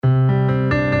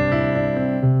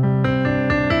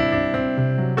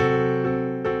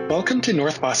Welcome to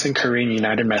North Boston Korean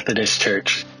United Methodist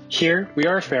Church. Here, we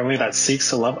are a family that seeks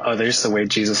to love others the way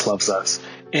Jesus loves us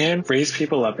and raise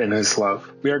people up in His love.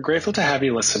 We are grateful to have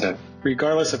you listen in.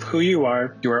 Regardless of who you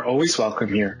are always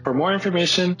welcome here. For more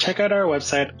information, check out our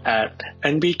website at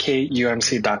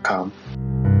nbkumc.com.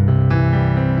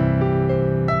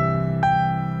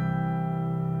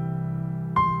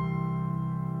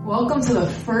 Welcome to the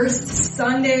first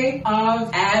Sunday of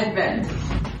Advent.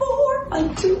 For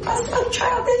unto us a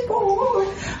child is born.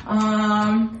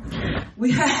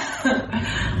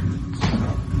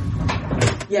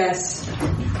 Yes,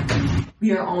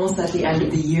 we are almost at the end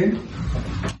of the year.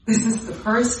 This is the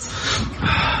first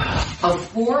of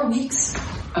 4 weeks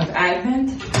of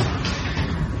Advent.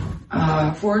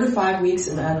 4 to 5 weeks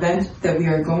of Advent that we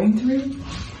are going through.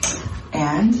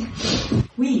 And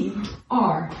we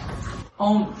are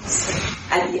almost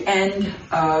at the end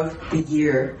of the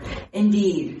year.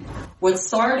 Indeed, what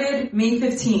started May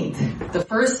 15th, the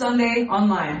first Sunday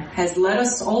online, has led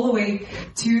us all the way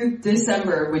to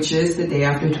December, which is the day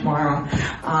after tomorrow.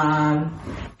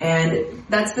 And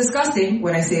that's disgusting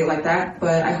when I say it like that,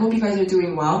 but I hope you guys are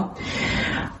doing well.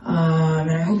 And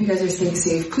I hope you guys are staying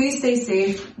safe. Please stay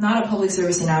safe. Not a public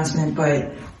service announcement,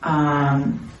 but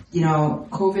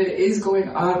COVID is going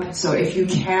up, so if you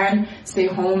can, stay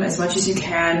home as much as you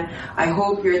can. I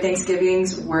hope your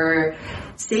Thanksgivings were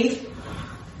safe,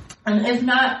 and if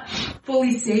not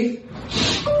fully safe,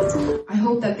 I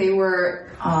hope that they were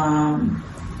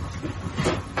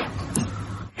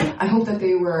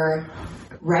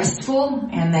restful,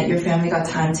 and that your family got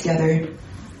time together.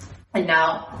 And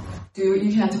now, do what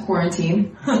you can to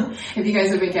quarantine. If you guys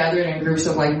have been gathered in groups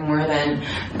of like more than,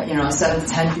 7 to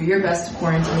 10, do your best to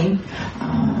quarantine.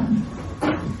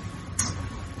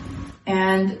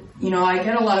 And I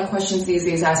get a lot of questions these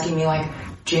days asking me like,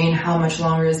 Jane, how much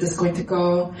longer is this going to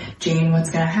go? Jane, what's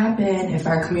going to happen if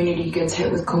our community gets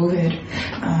hit with COVID?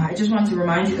 I just want to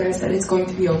remind you guys that it's going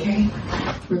to be okay.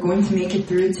 We're going to make it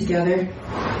through together.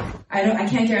 I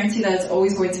can't guarantee that it's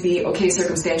always going to be okay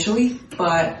circumstantially,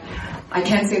 but I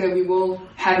can say that we will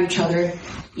have each other,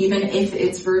 even if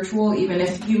it's virtual, even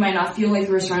if you might not feel like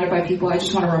you're surrounded by people. I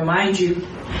just want to remind you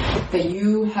that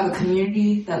you have a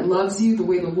community that loves you the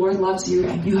way the Lord loves you,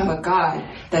 and you have a God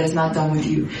that is not done with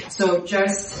you. So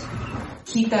just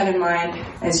keep that in mind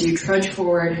as you trudge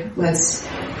forward.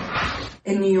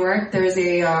 In New York, there's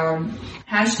a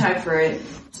hashtag for it.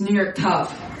 It's New York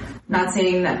Tough. Not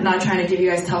saying that, not trying to give you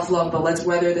guys tough love, but let's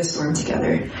weather this storm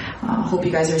together. Hope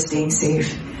you guys are staying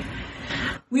safe.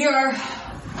 We are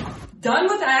done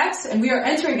with Acts, and we are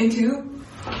entering into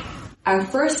our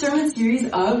first sermon series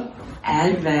of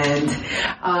Advent.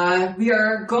 We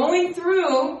are going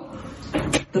through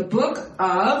the book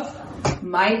of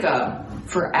Micah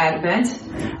for Advent.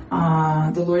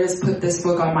 The Lord has put this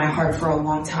book on my heart for a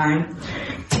long time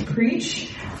to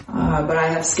preach, but I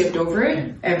have skipped over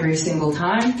it every single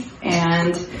time.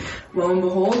 And lo and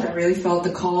behold, I really felt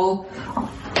the call.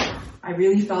 I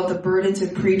really felt the burden to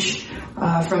preach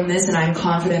from this, and I'm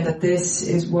confident that this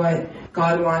is what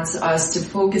God wants us to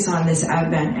focus on this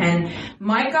Advent. And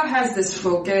Micah has this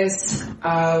focus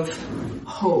of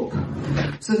hope.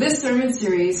 So this sermon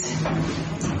series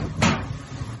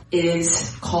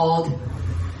is called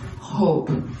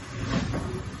Hope.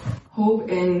 Hope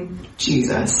in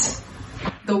Jesus.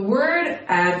 The word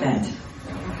Advent,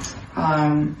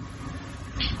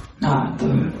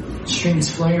 the string is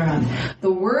floating around.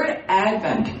 The word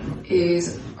Advent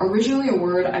is originally a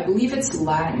word, I believe it's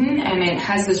Latin, and it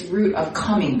has this root of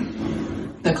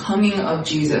coming. The coming of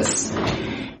Jesus.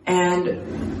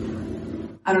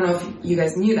 And I don't know if you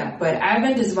guys knew that, but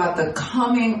Advent is about the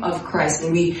coming of Christ,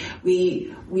 and we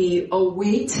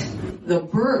await the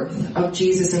birth of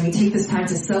Jesus, and we take this time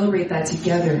to celebrate that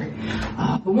together.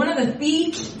 But one of the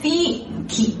key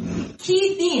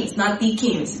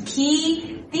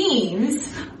themes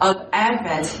of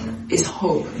Advent is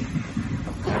hope.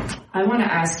 I want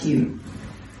to ask you,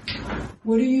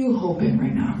 what are you hoping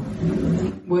right now?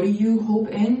 What do you hope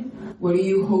in? What do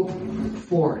you hope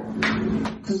for?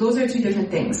 Because those are two different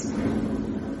things.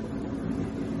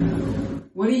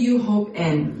 What do you hope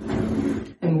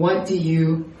in? And what do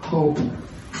you hope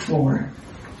for?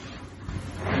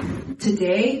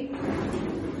 Today,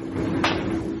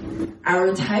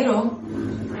 our title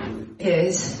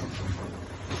is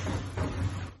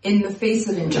In the Face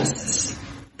of Injustice.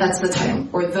 That's the title.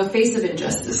 Or The Face of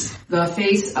Injustice. The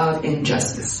Face of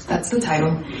Injustice. That's the title.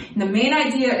 And the main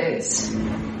idea is,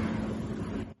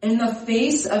 in the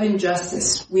face of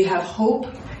injustice, we have hope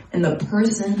in the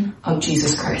person of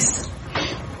Jesus Christ.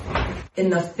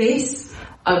 In the face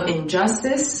of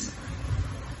injustice,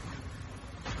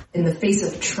 in the face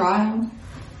of trial,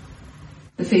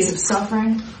 the face of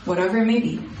suffering, whatever it may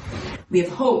be, we have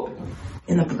hope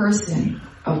in the person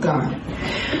of God.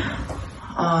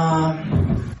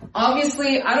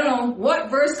 Obviously, I don't know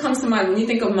what verse comes to mind when you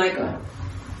think of Micah.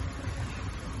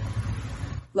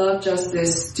 Love,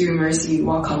 justice, do mercy,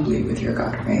 walk humbly with your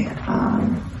God, right?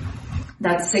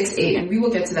 That's 6:8, and we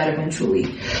will get to that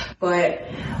eventually. But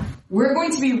we're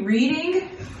going to be reading,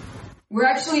 we're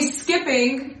actually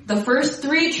skipping the first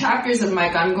 3 chapters of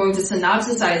Micah. I'm going to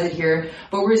synopsisize it here,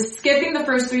 but we're skipping the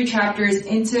first 3 chapters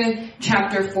into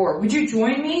chapter 4. Would you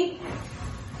join me?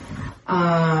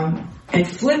 And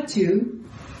flip to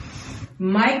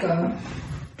Micah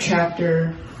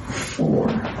chapter 4.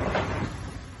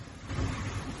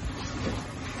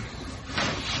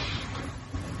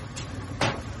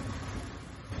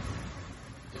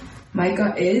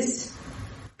 Micah is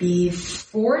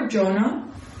before Jonah.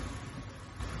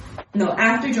 No,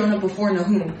 after Jonah, before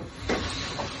Nahum.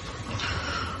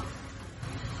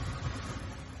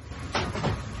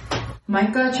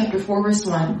 Micah chapter 4 verse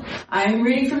 1. I am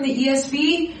reading from the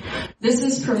ESV. This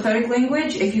is prophetic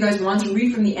language. If you guys want to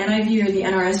read from the NIV or the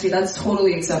NRSV, that's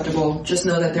totally acceptable. Just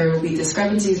know that there will be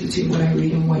discrepancies between what I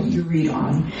read and what you read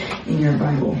on in your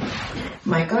Bible.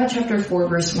 Micah chapter 4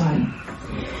 verse 1.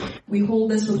 We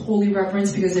hold this with holy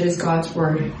reverence because it is God's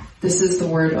word. This is the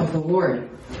word of the Lord.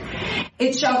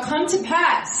 It shall come to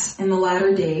pass in the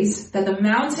latter days that the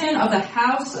mountain of the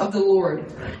house of the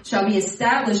Lord shall be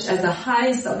established as the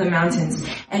highest of the mountains,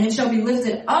 and it shall be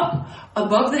lifted up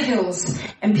above the hills,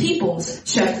 and peoples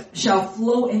shall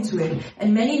flow into it,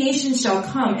 and many nations shall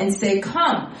come and say,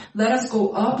 Come, let us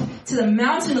go up to the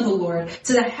mountain of the Lord,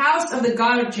 to the house of the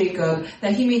God of Jacob,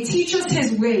 that he may teach us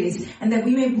his ways, and that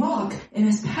we may walk in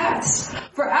his paths.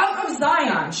 For out of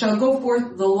Zion shall go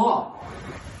forth the law,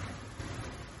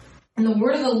 and the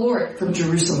word of the Lord from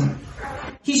Jerusalem.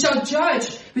 He shall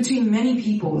judge between many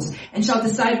peoples, and shall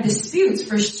decide disputes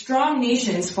for strong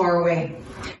nations far away.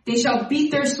 They shall beat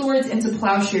their swords into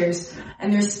plowshares,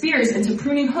 and their spears into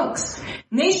pruning hooks.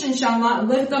 Nation shall not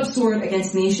lift up sword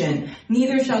against nation,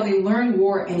 neither shall they learn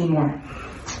war anymore.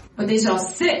 But they shall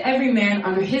sit every man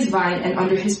under his vine and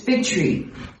under his fig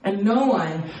tree, and no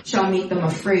one shall make them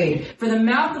afraid. For the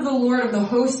mouth of the Lord of the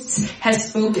hosts has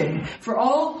spoken. For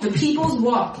all the peoples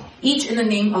walk, each in the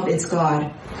name of its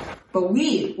God. But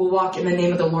we will walk in the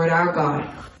name of the Lord our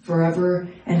God, forever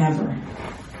and ever.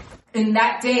 In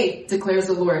that day, declares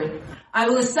the Lord, I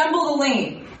will assemble the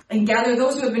lame, and gather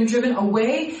those who have been driven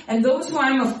away, and those who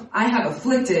I have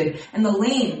afflicted, and the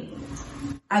lame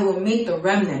I will make the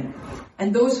remnant,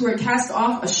 and those who are cast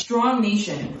off a strong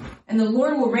nation. And the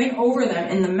Lord will reign over them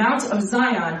in the mount of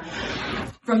Zion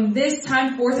from this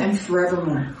time forth and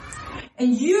forevermore.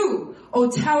 And you, O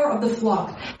tower of the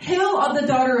flock, hill of the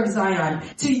daughter of Zion,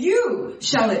 to you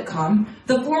shall it come.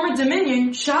 The former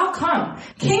dominion shall come,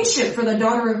 kingship for the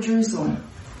daughter of Jerusalem.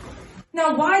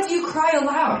 Now why do you cry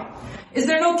aloud? Is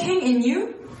there no king in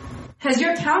you? Has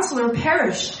your counselor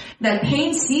perished, that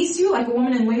pain seized you like a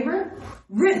woman in labor?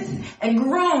 Writhe and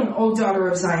groan, O daughter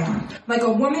of Zion, like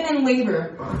a woman in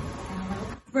labor.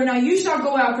 For now you shall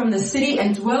go out from the city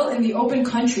and dwell in the open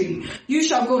country. You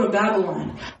shall go to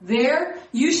Babylon. There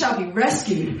you shall be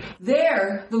rescued.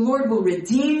 There the Lord will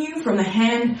redeem you from the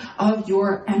hand of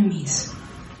your enemies.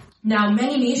 Now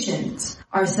many nations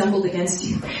are assembled against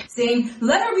you, saying,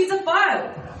 Let her be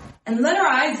defiled, and let our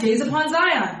eyes gaze upon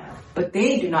Zion. But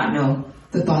they do not know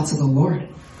the thoughts of the Lord.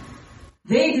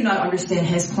 They do not understand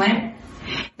his plan,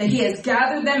 that he has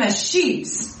gathered them as sheep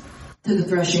to the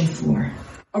threshing floor.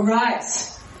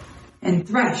 Arise and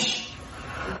thresh,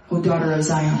 O daughter of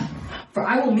Zion, for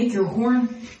I will make your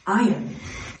horn iron.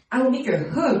 I will make your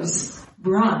hooves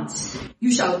bronze.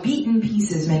 You shall beat in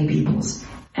pieces many peoples,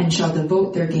 and shall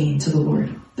devote their gain to the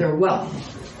Lord, their wealth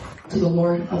to the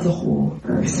Lord of the whole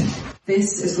earth.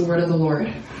 This is the word of the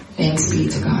Lord. Thanks be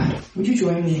to God. Would you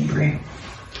join me in prayer?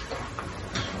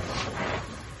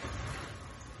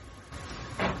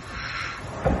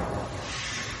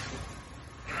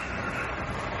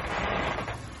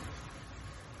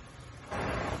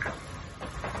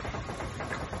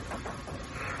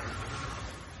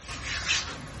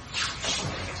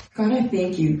 God, I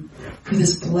thank you for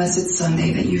this blessed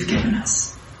Sunday that you've given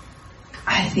us.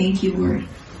 I thank you, Lord,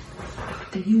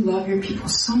 that you love your people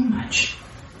so much.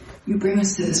 You bring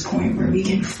us to this point where we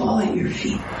can fall at your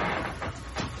feet.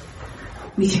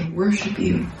 We can worship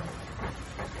you.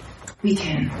 We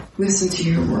can listen to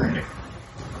your word.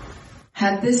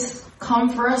 Had this come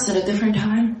for us at a different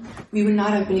time, we would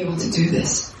not have been able to do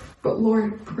this. But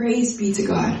Lord, praise be to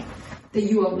God that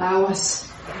you allow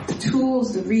us the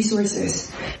tools, the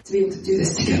resources to be able to do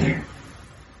this together.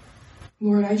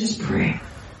 Lord, I just pray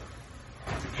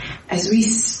as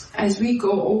we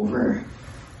go over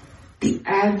the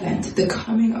advent, the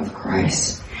coming of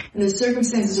Christ, and the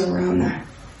circumstances around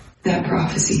that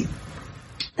prophecy,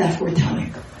 that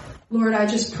foretelling. Lord, I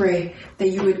just pray that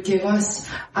you would give us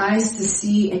eyes to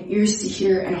see and ears to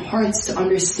hear and hearts to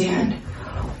understand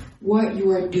what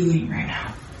you are doing right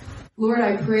now. Lord,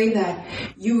 I pray that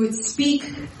you would speak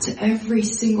to every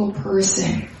single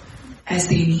person as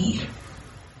they need.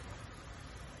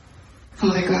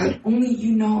 Father God, only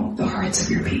you know the hearts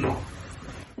of your people.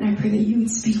 And I pray that you would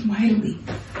speak mightily,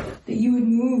 that you would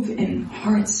move in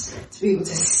hearts to be able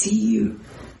to see you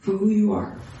for who you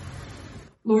are.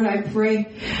 Lord, I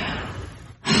pray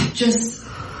just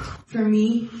for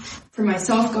me, for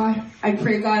myself, God. I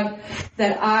pray, God,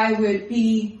 that I would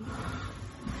be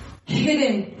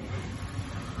hidden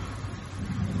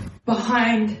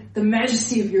behind the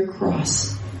majesty of your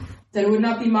cross. That it would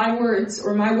not be my words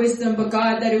or my wisdom, but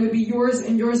God, that it would be yours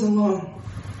and yours alone.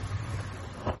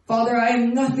 Father, I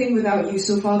am nothing without you.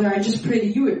 So Father, I just pray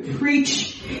that you would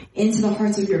preach into the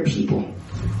hearts of your people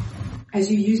as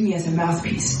you use me as a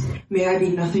mouthpiece. May I be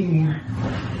nothing more.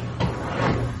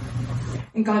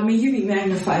 And God, may you be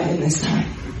magnified in this time.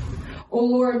 Oh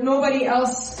Lord,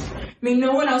 may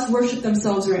no one else worship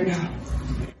themselves right now.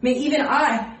 May even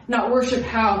I not worship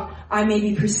how I may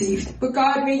be perceived. But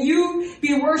God, may you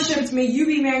be worshipped, may you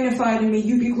be magnified, and may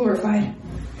you be glorified.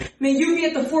 May you be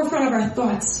at the forefront of our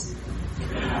thoughts.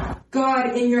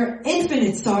 God, in your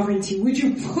infinite sovereignty, would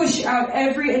you push out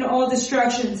every and all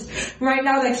distractions right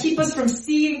now that keep us from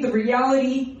seeing the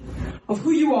reality of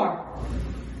who you are.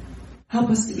 Help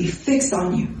us to be fixed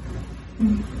on you.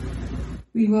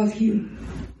 We love you.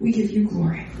 We give you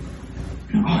glory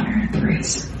and honor and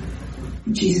praise.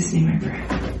 In Jesus' name I pray.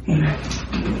 Amen.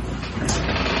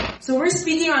 So we're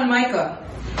speaking on Micah.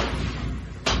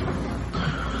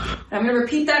 I'm going to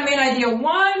repeat that main idea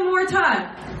one more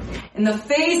time. In the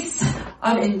face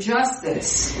of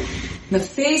injustice,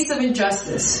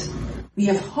 we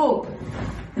have hope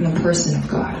in the person of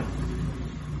God.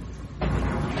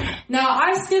 Now,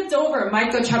 I skipped over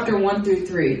Micah chapter 1 through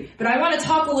 3, but I want to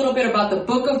talk a little bit about the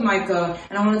book of Micah,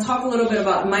 and I want to talk a little bit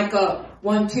about Micah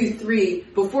 1, 2, 3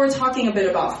 before talking a bit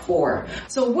about 4.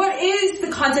 So what is the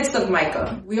context of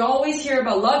Micah? We always hear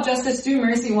about love, justice, do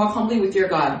mercy, and walk humbly with your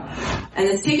God. And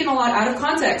it's taken a lot out of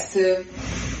context to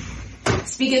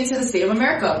speak into the state of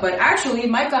America. But actually,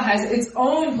 Micah has its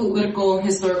own political,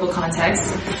 historical context.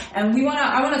 And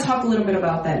I want to talk a little bit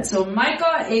about that. So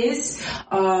Micah is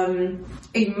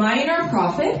a minor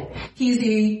prophet. He's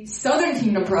a southern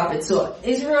kingdom prophet. So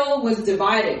Israel was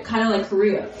divided, kind of like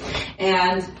Korea.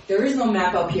 And there is no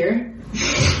map up here.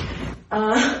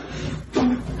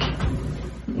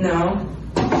 No.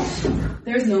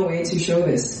 There's no way to show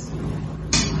this.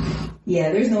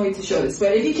 Yeah, there's no way to show this.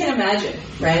 But if you can imagine,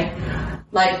 right?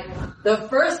 Like, the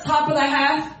first top of the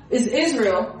half is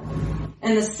Israel,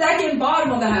 and the second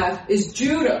bottom of the half is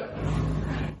Judah.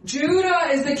 Judah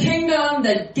is the kingdom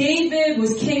that David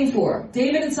was king for.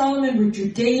 David and Solomon were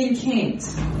Judean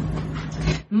kings.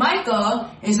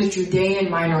 Micah is a Judean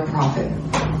minor prophet.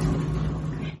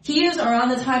 He is around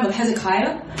the time of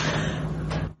Hezekiah,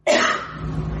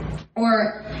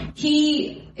 or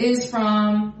he is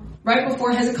from right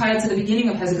before Hezekiah to the beginning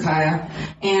of Hezekiah,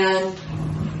 and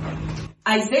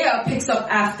Isaiah picks up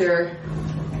after,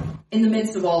 in the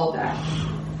midst of all of that.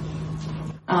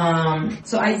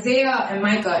 So Isaiah and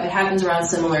Micah, it happens around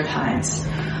similar times.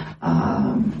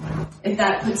 If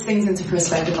that puts things into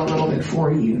perspective a little bit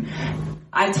for you.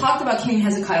 I talked about King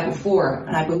Hezekiah before,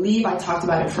 and I believe I talked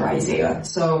about it for Isaiah.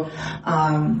 So,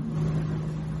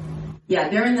 yeah,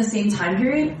 they're in the same time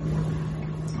period.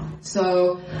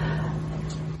 So,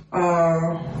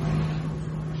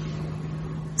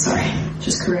 sorry,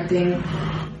 just correcting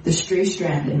the stray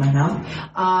strand in my mouth.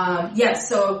 Yes,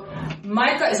 so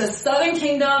Micah is a southern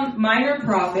kingdom minor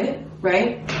prophet,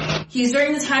 right? He's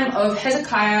during the time of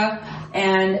Hezekiah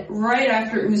and right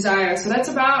after Uzziah. So that's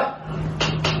about,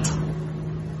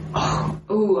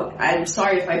 I'm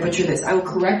sorry if I butcher this. I will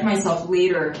correct myself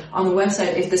later on the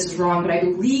website if this is wrong, but I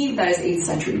believe that is 8th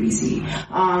century BC.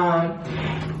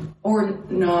 Or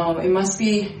no, it must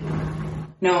be,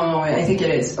 no, I think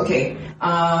it is. Okay.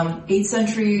 8th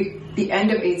century, the end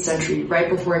of 8th century, right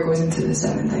before it goes into the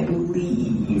 7th, I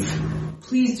believe.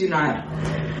 Please do not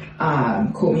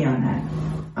quote me on that.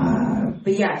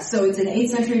 But yeah, so it's an 8th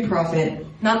century prophet.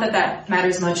 Not that that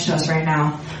matters much to us right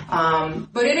now.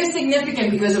 But it is significant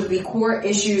because of the core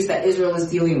issues that Israel is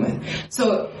dealing with.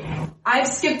 So I've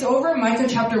skipped over Micah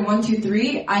chapter 1, 2,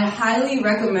 3. I highly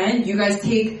recommend you guys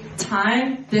take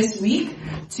time this week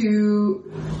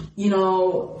to,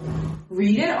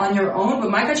 read it on your own,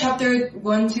 but Micah chapter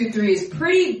 1, 2, 3 is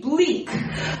pretty bleak.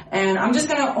 And I'm just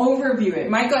going to overview it.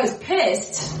 Micah is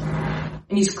pissed,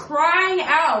 and he's crying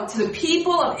out to the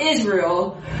people of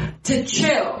Israel to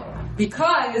chill,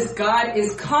 because God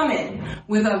is coming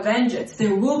with a vengeance.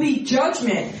 There will be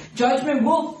judgment. Judgment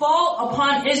will fall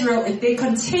upon Israel if they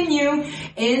continue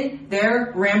in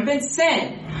their rampant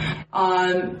sin.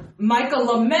 Micah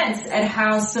laments at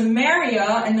how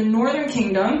Samaria and the northern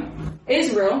kingdom,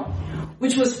 Israel,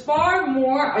 which was far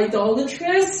more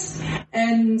idolatrous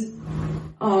and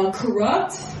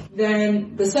corrupt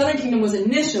than the southern kingdom was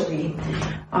initially.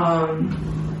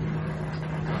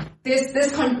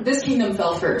 This kingdom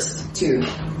fell first too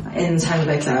in time of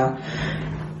exile.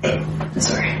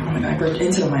 Sorry, oh my god, I burped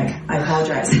into the mic. I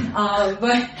apologize.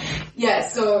 But yeah,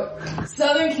 so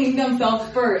southern kingdom fell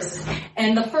first,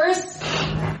 and the first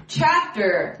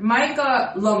chapter,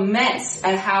 Micah laments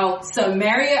at how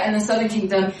Samaria and the southern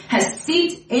kingdom has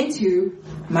seeped into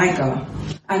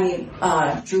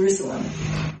Jerusalem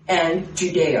and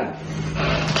Judea.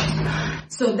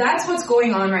 So that's what's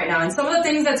going on right now. And some of the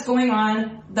things that's going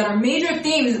on that are major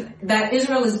themes that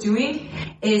Israel is doing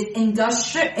is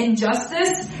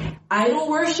injustice, idol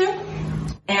worship,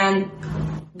 and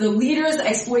the leaders'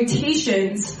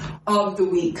 exploitations of the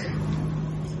weak.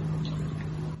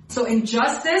 So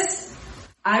injustice,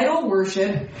 idol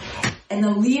worship, and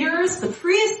the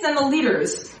priests and the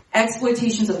leaders'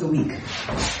 exploitations of the weak.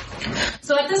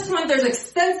 So at this point, there's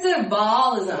extensive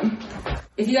Baalism.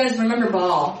 If you guys remember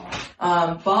Baal,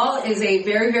 Baal is a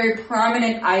very, very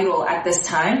prominent idol at this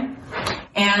time.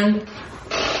 And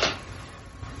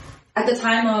at the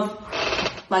time of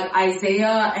like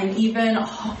Isaiah and even,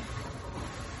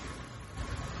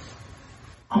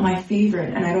 my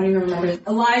favorite, and I don't even remember it,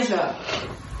 Elijah.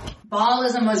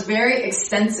 Baalism was very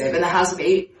extensive in the house of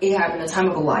Ahab in the time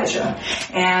of Elijah.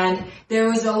 And there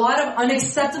was a lot of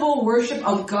unacceptable worship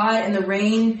of God in the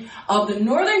reign of the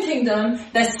northern kingdom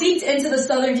that seeped into the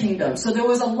southern kingdom. So there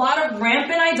was a lot of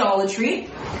rampant idolatry,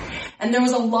 and there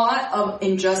was a lot of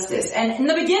injustice. And in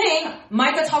the beginning,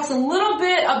 Micah talks a little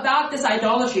bit about this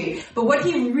idolatry, but what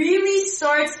he really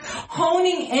starts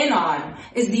honing in on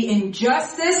is the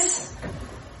injustice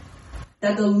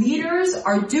that the leaders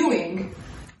are doing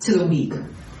to the weak.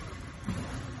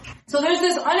 So there's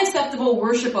this unacceptable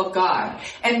worship of God.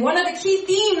 And one of the key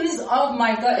themes of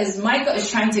Micah is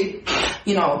trying to,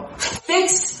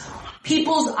 fix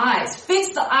people's eyes, fix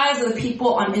the eyes of the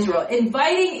people on Israel,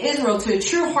 inviting Israel to a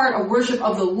true heart of worship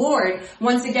of the Lord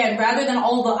once again, rather than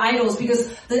all the idols,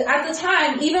 because at the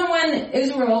time, even when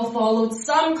Israel followed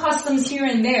some customs here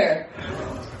and there,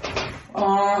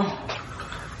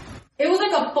 it was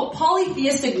like a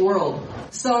polytheistic world.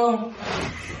 So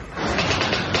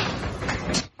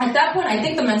at that point, I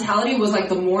think the mentality was like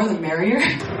the more the merrier.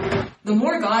 The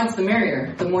more gods, the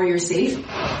merrier. The more you're safe.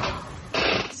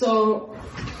 So,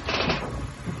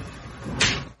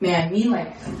 man, me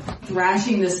like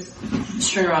thrashing this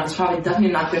string around is probably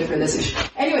definitely not good for this issue.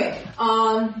 Anyway,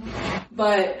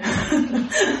 but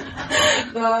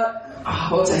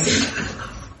what was I saying?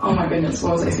 Oh my goodness,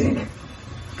 what was I saying?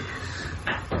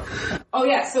 Oh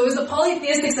yeah, so it was a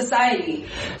polytheistic society.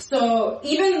 So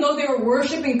even though they were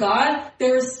worshiping God,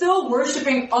 they were still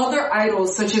worshiping other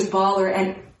idols such as Baal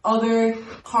and other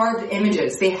carved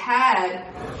images. They had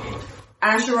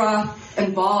Asherah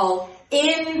and Baal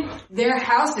in their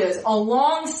houses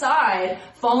alongside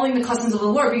following the customs of the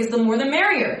Lord, because the more the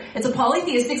merrier. It's a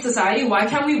polytheistic society. Why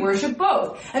can't we worship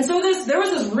both? And so there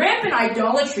was this rampant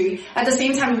idolatry at the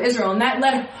same time of Israel, and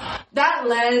that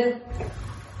led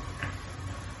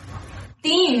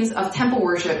themes of temple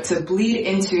worship to bleed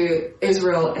into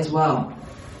Israel as well.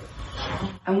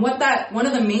 And one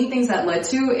of the main things that led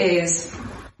to is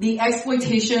the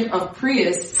exploitation of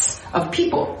priests of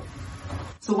people.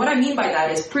 So what I mean by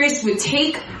that is priests would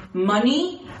take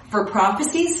money for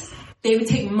prophecies. They would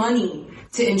take money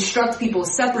to instruct people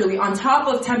separately on top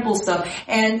of temple stuff.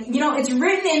 And, it's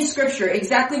written in scripture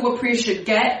exactly what priests should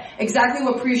get, exactly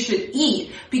what priests should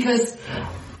eat, because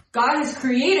God has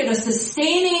created a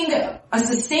sustaining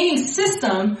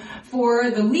system for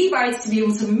the Levites to be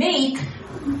able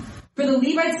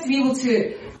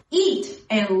to eat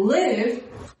and live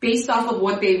based off of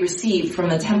what they received from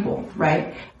the temple,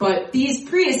 right? But these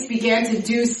priests began to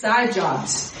do side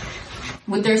jobs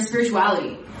with their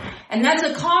spirituality. And that's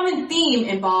a common theme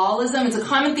in Baalism. It's a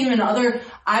common theme in other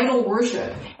idol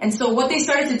worship. And so what they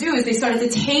started to do is they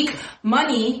started to take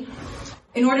money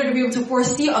in order to be able to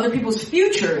foresee other people's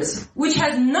futures, which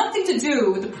has nothing to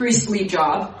do with the priestly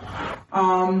job.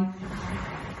 And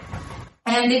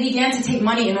they began to take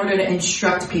money in order to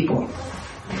instruct people.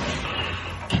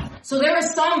 So there are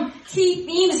some key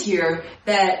themes here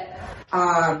that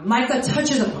Micah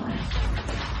touches upon.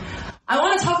 I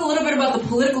want to talk a little bit about the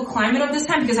political climate of this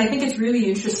time because I think it's really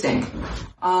interesting.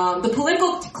 The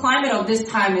political climate of this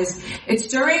time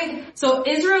so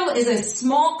Israel is a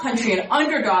small country, an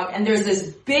underdog, and there's this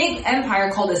big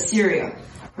empire called Assyria,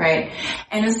 right?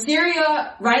 And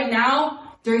Assyria, right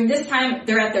now, during this time,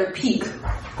 they're at their peak.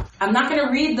 I'm not going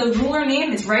to read the ruler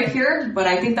name, it's right here, but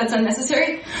I think that's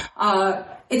unnecessary.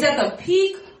 It's at the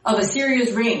peak of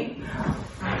Assyria's reign.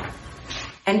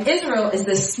 And Israel is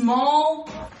this small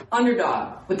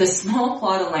underdog with this small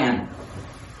plot of land,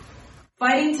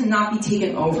 fighting to not be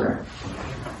taken over.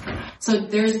 So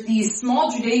there's these small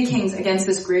Judean kings against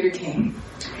this greater king.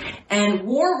 And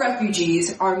war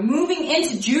refugees are moving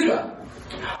into Judah,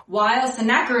 while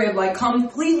Sennacherib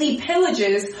completely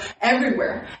pillages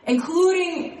everywhere,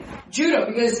 including Judah,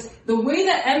 because the way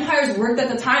that empires worked at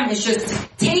the time is just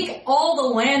take all the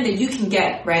land that you can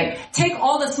get, right? Take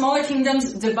all the smaller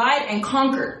kingdoms, divide and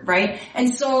conquer, right?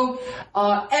 And so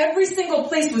every single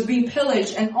place was being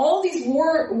pillaged, and all these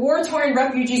war-torn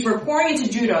refugees were pouring into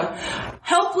Judah,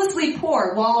 helplessly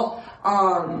poor, while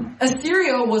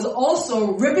Assyria was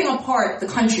also ripping apart the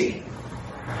country.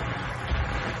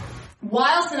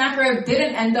 While Sennacherib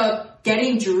didn't end up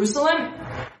getting Jerusalem,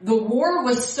 the war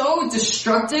was so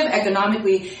destructive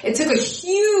economically,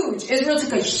 Israel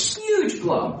took a huge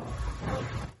blow.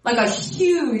 Like a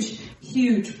huge,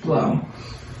 huge blow.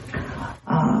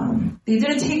 They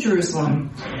didn't take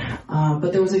Jerusalem,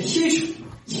 but there was a huge,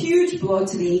 huge blow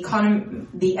to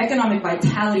the economic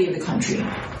vitality of the country.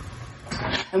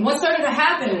 And what started to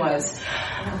happen was,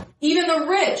 even the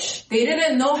rich, they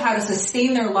didn't know how to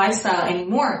sustain their lifestyle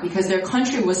anymore because their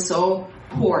country was so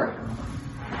poor.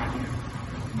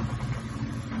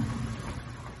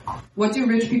 What do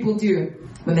rich people do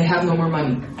when they have no more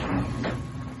money?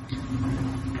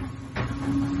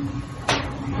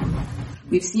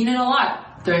 We've seen it a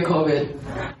lot during COVID.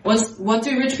 What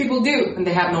do rich people do when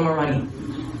they have no more money?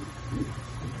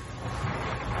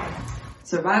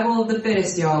 Survival of the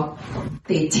fittest, y'all.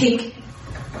 They take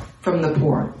from the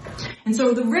poor. And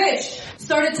so the rich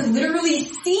started to literally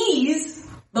seize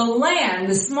the land,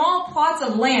 the small plots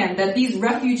of land that these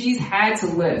refugees had to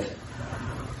live.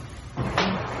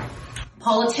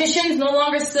 Politicians no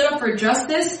longer stood up for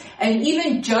justice, and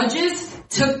even judges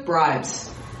took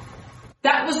bribes.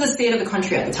 That was the state of the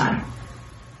country at the time.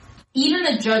 Even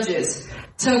the judges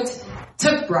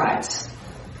took bribes.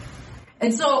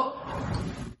 And so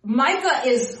Micah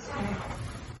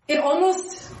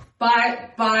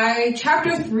by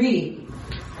chapter 3,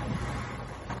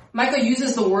 Micah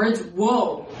uses the words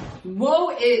woe. Woe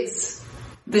is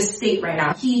the state right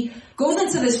now. He goes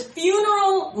into this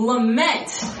funeral lament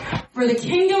for the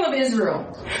kingdom of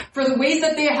Israel, for the ways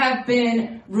that they have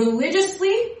been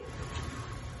religiously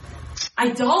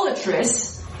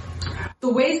idolatrous,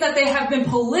 the ways that they have been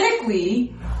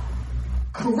politically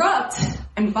corrupt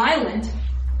and violent,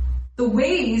 the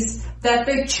ways that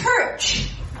the church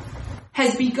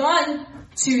has begun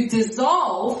to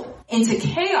dissolve into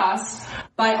chaos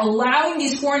by allowing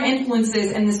these foreign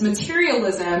influences and this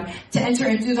materialism to enter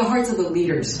into the hearts of the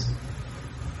leaders.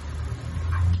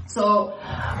 So,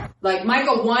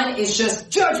 Micah 1 is just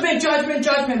judgment, judgment,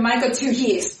 judgment. Micah 2,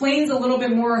 he explains a little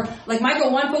bit more. Micah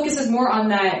 1 focuses more on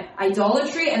that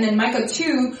idolatry, and then Micah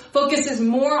 2 focuses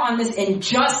more on this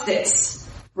injustice.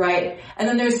 Right? And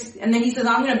then he says,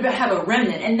 I'm going to have a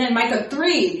remnant. And then Micah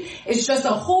 3 is just a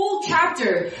whole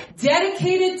chapter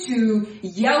dedicated to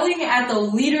yelling at the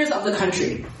leaders of the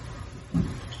country.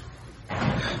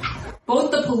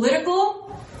 Both the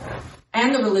political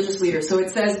and the religious leaders. So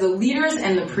it says the leaders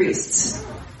and the priests.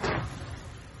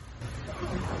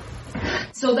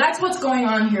 So that's what's going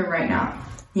on here right now.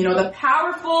 The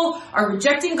powerful are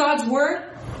rejecting God's word.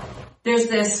 There's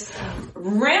this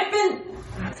rampant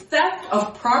theft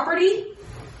of property,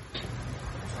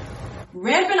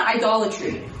 rampant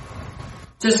idolatry,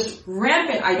 just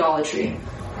rampant idolatry.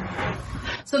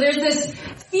 So there's this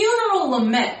funeral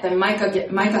lament that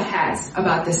Micah has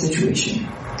about this situation.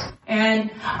 And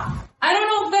I don't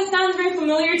know if that sounds very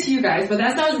familiar to you guys, but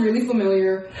that sounds really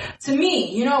familiar to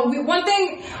me. One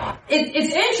thing,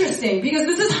 it's interesting because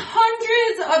this is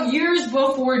hundreds of years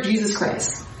before Jesus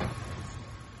Christ.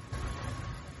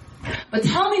 But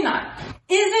tell me not,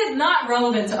 is it not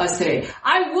relevant to us today?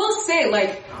 I will say,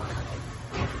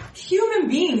 human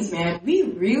beings, man, we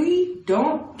really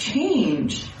don't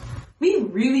change. We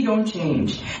really don't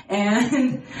change.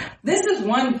 And this is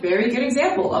one very good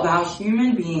example of how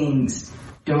human beings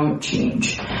don't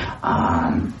change.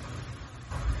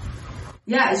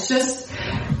 It's just,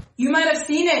 You might have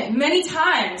seen it many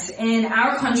times in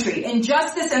our country.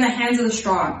 Injustice in the hands of the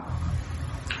strong.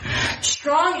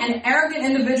 Strong and arrogant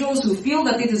individuals who feel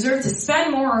that they deserve to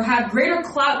spend more or have greater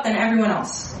clout than everyone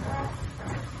else.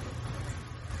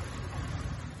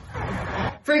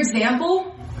 For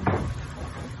example,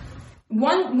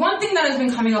 one thing that has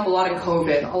been coming up a lot in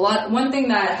COVID, one thing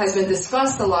that has been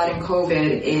discussed a lot in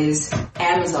COVID is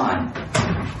Amazon.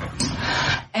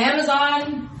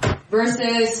 Amazon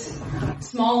versus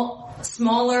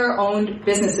smaller owned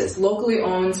businesses, locally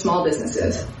owned small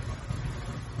businesses.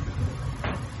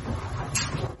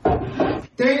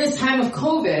 During this time of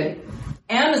COVID,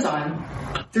 Amazon,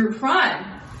 through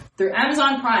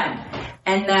Amazon Prime,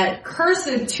 and that cursed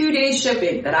 2-day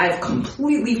shipping that I've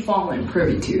completely fallen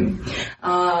privy to,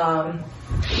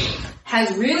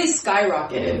 has really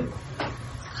skyrocketed.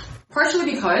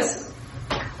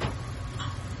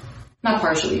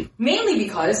 Mainly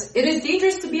because it is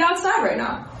dangerous to be outside right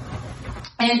now.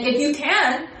 And if you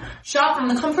can shop from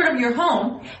the comfort of your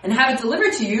home and have it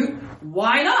delivered to you,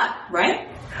 why not, right?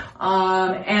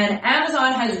 And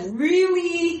Amazon has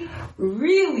really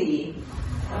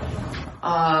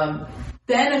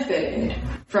benefited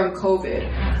from COVID.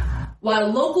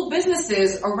 While local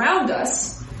businesses around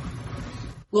us,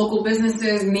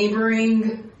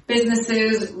 neighboring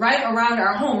businesses right around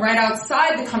our home, right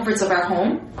outside the comforts of our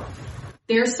home,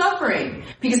 they're suffering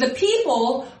because the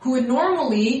people who would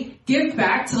normally give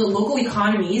back to the local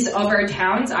economies of our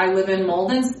towns. I live in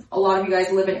Malden. A lot of you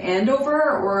guys live in Andover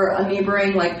or a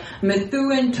neighboring like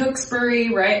Methuen,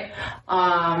 Tewksbury, right?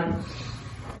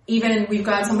 Even we've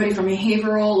got somebody from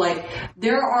Haverhill. Like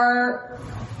there are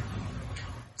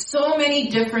so many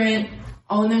different.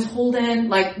 Oh, and there's Holden.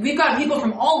 Like we've got people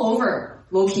from all over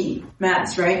low-key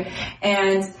Mass, right?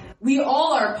 And we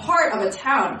all are part of a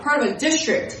town, part of a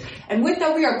district. And with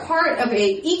that, we are part of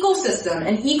an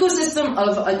ecosystem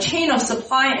of a chain of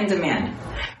supply and demand,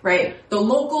 right? The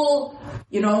local,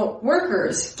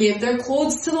 workers give their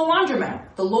clothes to the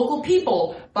laundromat. The local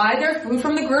people buy their food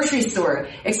from the grocery store,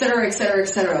 et cetera, et cetera, et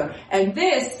cetera. And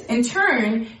this, in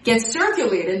turn, this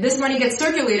money gets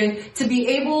circulated to be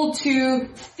able to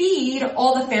feed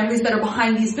all the families that are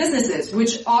behind these businesses,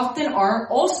 which often are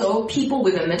also people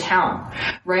within the town,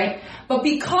 right? But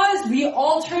because we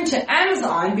all turn to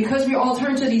Amazon, because we all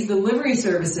turn to these delivery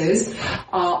services,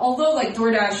 although like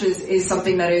DoorDash is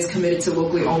something that is committed to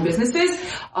locally owned businesses,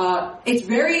 it's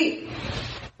very,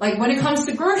 like when it comes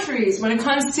to groceries, when it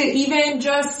comes to even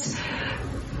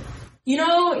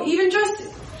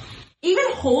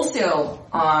wholesale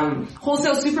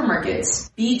supermarkets,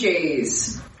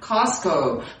 BJ's,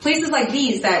 Costco, places like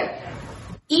these that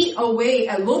eat away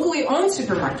at locally owned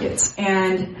supermarkets.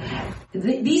 And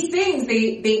these things,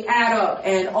 they add up,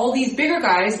 and all these bigger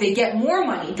guys, they get more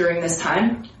money during this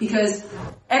time because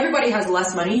everybody has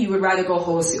less money. You would rather go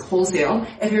wholesale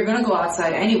if you're gonna go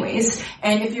outside anyways.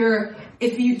 And if you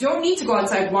don't need to go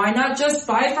outside, why not just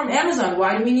buy it from Amazon?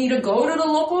 Why do we need to go to the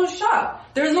local shop?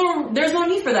 There's no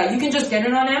need for that. You can just get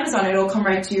it on Amazon. It'll come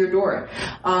right to your door.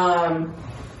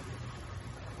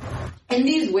 In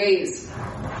these ways,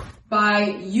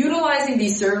 by utilizing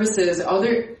these services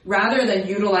rather than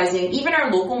utilizing even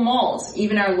our local malls,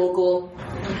 even our local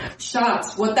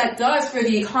shops, what that does for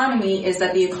the economy is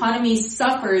that the economy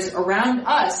suffers around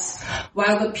us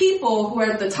while the people who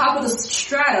are at the top of the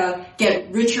strata get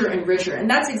richer and richer. And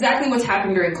that's exactly what's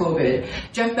happened during COVID.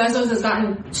 Jeff Bezos has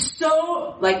gotten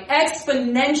so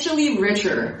exponentially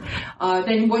richer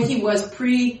than what he was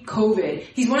pre-COVID.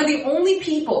 He's one of the only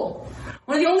people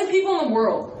in the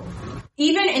world,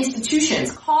 even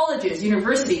institutions, colleges,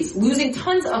 universities, losing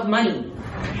tons of money.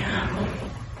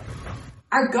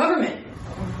 Our government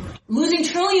losing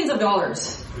trillions of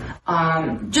dollars.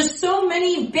 Just so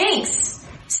many banks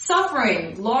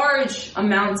suffering large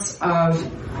amounts of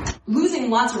losing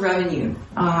lots of revenue.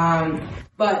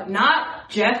 But not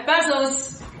Jeff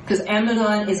Bezos, because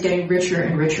Amazon is getting richer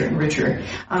and richer and richer.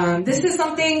 This is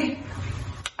something,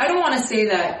 I don't want to say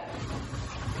that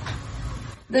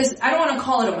I don't want to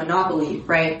call it a monopoly,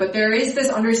 right? But there is this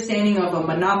understanding of a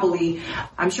monopoly.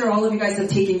 I'm sure all of you guys have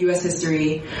taken U.S.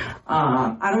 history.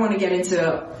 I don't want to get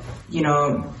into,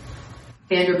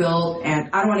 Vanderbilt,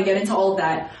 and I don't want to get into all of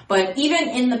that. But even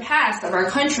in the past of our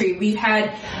country, we've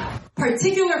had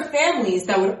particular families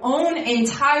that would own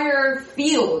entire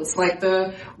fields, like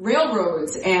the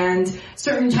railroads and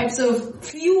certain types of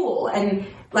fuel, and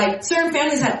certain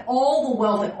families had all the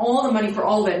wealth and all the money for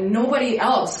all of it. Nobody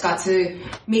else got to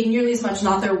make nearly as much,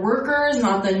 not their workers,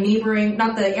 not the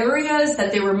areas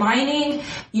that they were mining,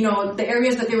 the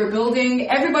areas that they were building.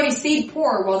 Everybody stayed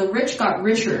poor while the rich got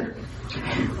richer.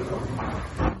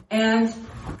 And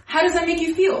how does that make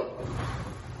you feel?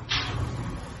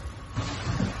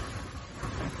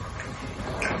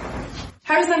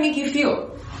 How does that make you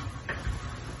feel?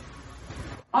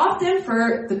 Often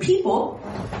for the people,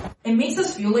 it makes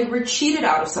us feel like we're cheated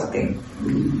out of something.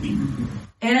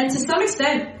 And to some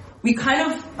extent, we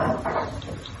kind of are.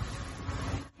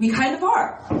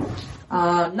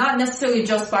 Not necessarily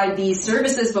just by these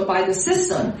services, but by the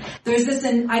system. There's this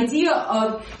an idea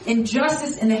of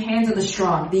injustice in the hands of the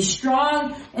strong. These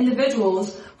strong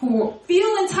individuals who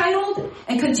feel entitled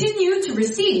and continue to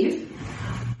receive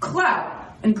clout,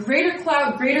 and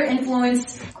greater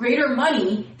influence, greater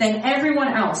money than everyone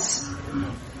else.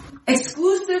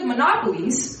 Exclusive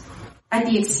monopolies at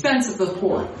the expense of the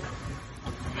poor.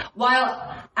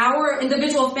 While our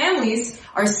individual families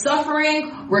are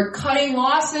suffering, we're cutting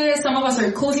losses, some of us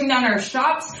are closing down our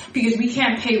shops because we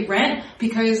can't pay rent,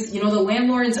 because, the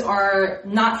landlords are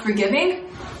not forgiving.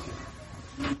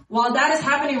 While that is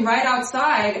happening right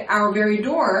outside our very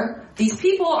door, these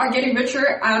people are getting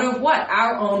richer out of what?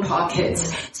 Our own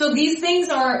pockets. So these things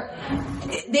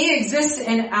they exist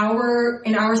in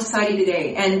our society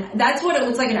today. And that's what it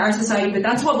looks like in our society, but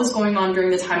that's what was going on during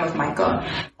the time of Micah.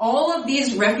 All of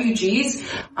these refugees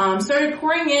started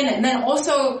pouring in, and then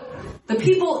also the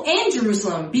people in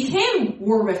Jerusalem became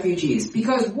war refugees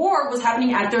because war was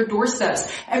happening at their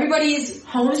doorsteps. Everybody's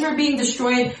homes were being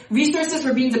destroyed, resources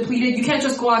were being depleted. You can't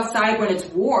just go outside when it's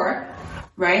war,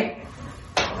 right?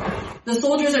 The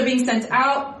soldiers are being sent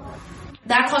out.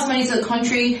 That costs money to the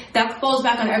country. That falls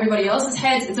back on everybody else's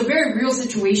heads. It's a very real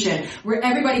situation where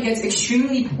everybody gets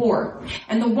extremely poor.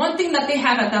 And the one thing that they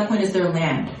have at that point is their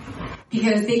land.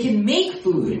 Because they can make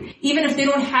food. Even if they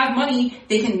don't have money,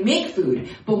 they can make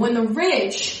food. But when the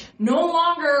rich no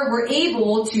longer were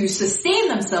able to sustain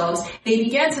themselves, they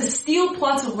began to steal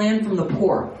plots of land from the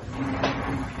poor.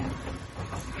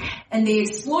 And they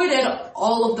exploited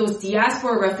all of those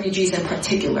diaspora refugees in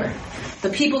particular. The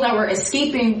people that were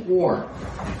escaping war.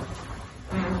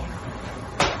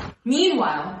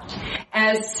 Meanwhile,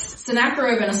 as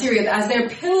Sennacherib and Assyria, as they're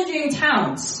pillaging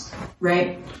towns,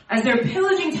 right? As they're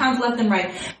pillaging towns left and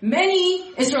right,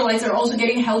 many Israelites are also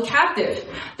getting held captive.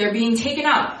 They're being taken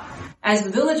out as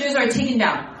the villages are taken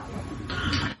down.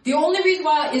 The only reason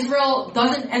why Israel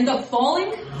doesn't end up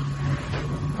falling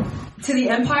to the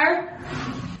empire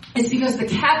is because the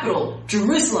capital,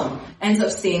 Jerusalem, ends up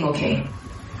staying okay.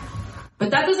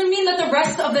 But that doesn't mean that the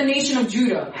rest of the nation of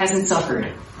Judah hasn't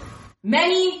suffered.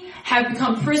 Many have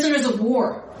become prisoners of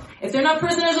war. If they're not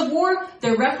prisoners of war,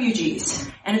 they're refugees.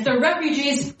 And if they're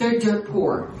refugees, they're dirt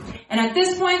poor. And at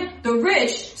this point, the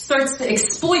rich starts to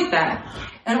exploit that.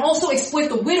 And also exploit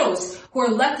the widows who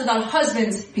are left without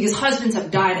husbands because husbands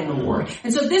have died in the war.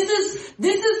 And so this is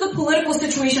the political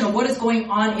situation of what is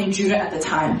going on in Judah at the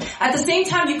time. At the same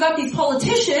time, you've got these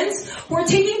politicians who are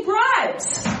taking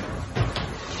bribes.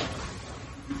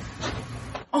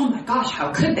 Oh my gosh,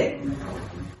 how could they?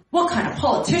 What kind of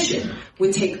politician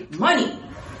would take money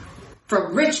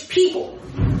from rich people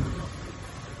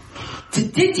to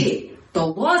dictate the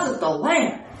laws of the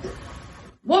land?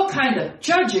 What kind of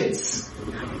judges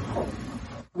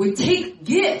would take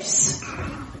gifts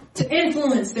to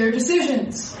influence their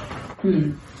decisions?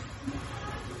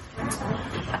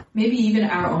 Maybe even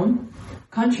our own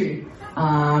country.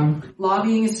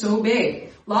 Lobbying is so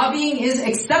big. Lobbying is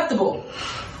acceptable.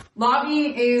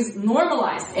 Lobbying is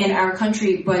normalized in our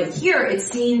country, but here it's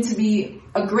seen to be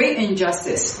a great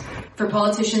injustice for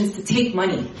politicians to take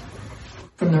money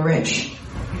from the rich.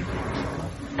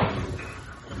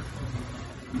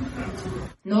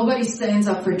 Nobody stands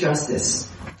up for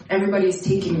justice. Everybody's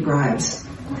taking bribes.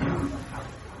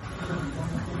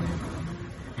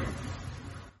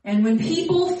 And when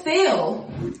people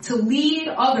fail to lead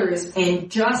others in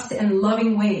just and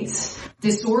loving ways,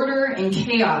 disorder and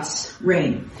chaos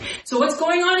reign. So what's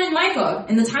going on in Micah,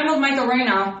 in the time of Micah right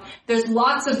now, there's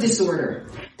lots of disorder.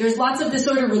 There's lots of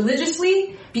disorder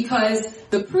religiously because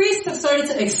the priests have started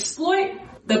to exploit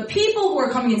the people who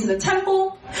are coming into the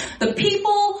temple. The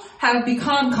people have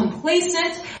become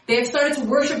complacent. They have started to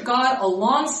worship God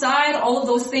alongside all of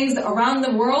those things around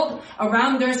the world,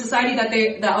 around their society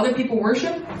that other people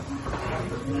worship.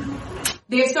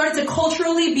 They have started to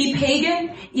culturally be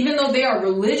pagan, even though they are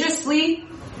religiously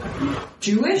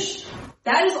Jewish.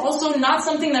 That is also not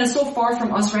something that is so far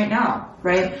from us right now,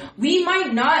 right? We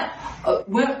might not,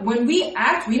 when we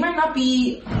act, we might not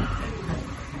be,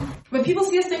 when people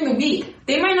see us during the week,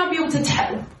 they might not be able to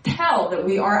tell that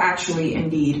we are actually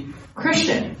indeed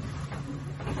Christian.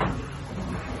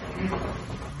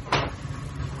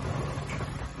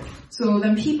 So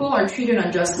then people are treated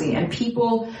unjustly, and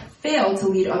people fail to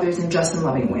lead others in just and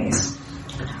loving ways.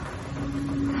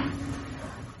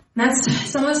 That's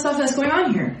some of the stuff that's going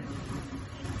on here.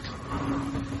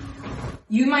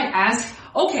 You might ask,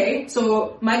 Okay,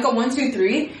 so Micah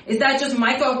 1-2-3, is that just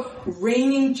Micah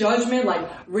raining judgment, like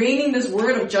raining this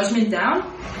word of judgment down?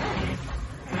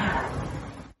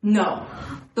 No.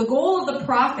 The goal of the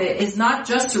prophet is not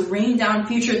just to rain down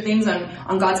future things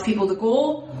on God's people. The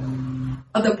goal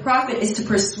of the prophet is to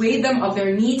persuade them of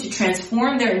their need to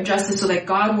transform their injustice so that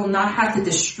God will not have to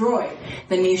destroy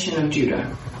the nation of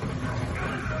Judah.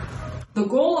 The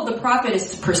goal of the prophet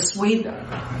is to persuade them.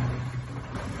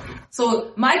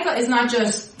 So Micah is not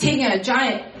just taking a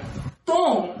giant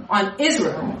thumb on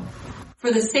Israel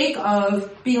for the sake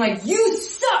of being like, you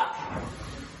suck!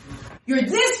 You're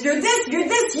this,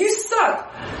 you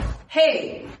suck!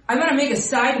 Hey, I'm gonna make a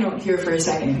side note here for a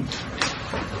second.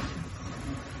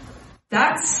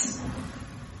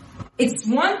 It's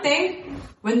one thing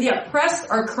when the oppressed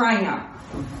are crying out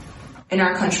in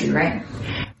our country, right?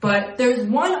 But there's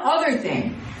one other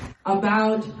thing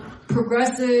about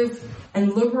progressive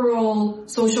and liberal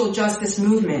social justice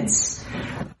movements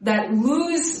that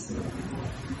miss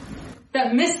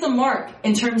the mark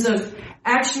in terms of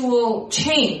actual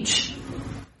change.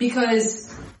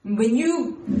 Because when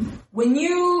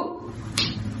you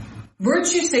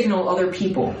virtue signal other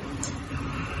people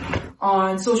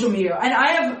on social media, and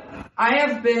I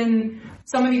have been,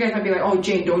 some of you guys might be like, oh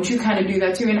Jane, don't you kind of do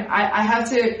that too? And I have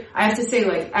to say,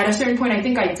 like, at a certain point I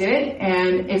think I did,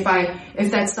 and if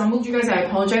that stumbled you guys, I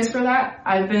apologize for that.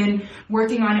 I've been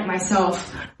working on it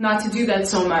myself, not to do that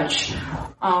so much,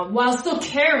 while still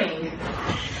caring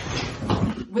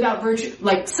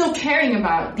still caring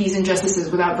about these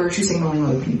injustices without virtue signaling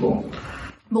other people.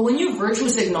 But when you virtue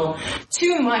signal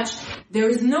too much, there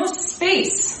is no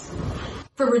space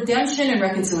for redemption and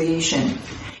reconciliation.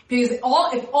 Because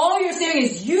if all you're saying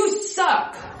is you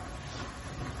suck,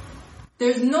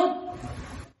 there's no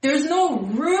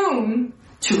room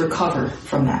to recover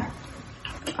from that.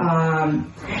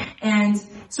 And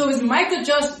so is Micah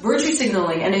just virtue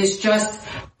signaling and is just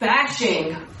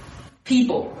bashing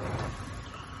people?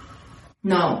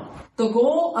 No. The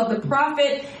goal of the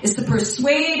prophet is to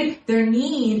persuade their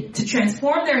need to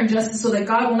transform their injustice so that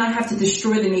God will not have to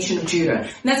destroy the nation of Judah.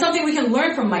 And that's something we can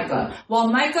learn from Micah. While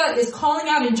Micah is calling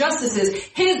out injustices,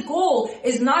 his goal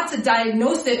is not to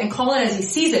diagnose it and call it as he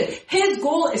sees it. His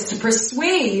goal is to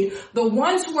persuade the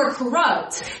ones who are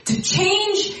corrupt to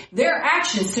change their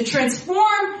actions, to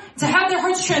have their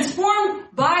hearts transformed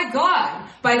by God,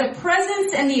 by the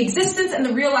presence and the existence and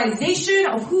the realization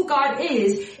of who God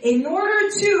is, in order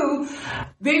to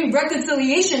bring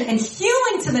reconciliation and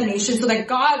healing to the nation so that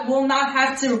God will not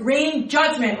have to rain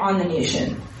judgment on the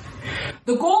nation.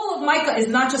 The goal of Micah is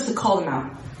not just to call them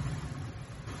out,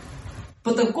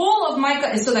 but the goal of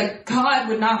Micah is so that God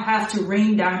would not have to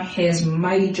rain down his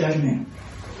mighty judgment.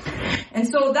 And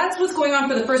so that's what's going on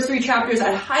for the first 3 chapters.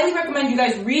 I highly recommend you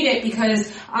guys read it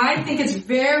because I think it's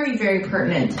very, very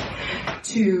pertinent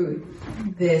to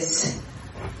this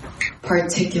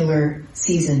particular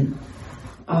season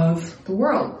of the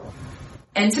world.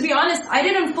 And to be honest, I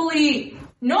didn't fully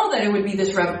know that it would be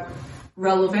this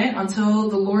relevant until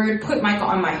the Lord put Micah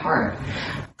on my heart.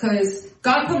 Because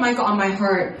God put Micah on my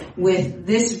heart with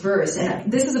this verse,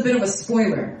 and this is a bit of a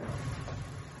spoiler.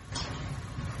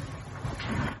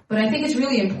 But I think it's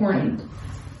really important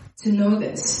to know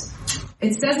this.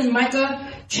 It says in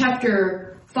Micah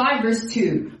chapter 5 verse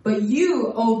 2, but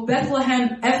you, O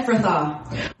Bethlehem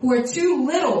Ephrathah, who are too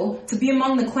little to be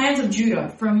among the clans of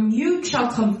Judah, from you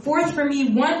shall come forth for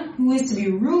me one who is to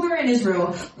be ruler in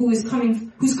Israel, whose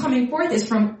coming forth is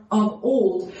from of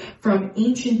old, from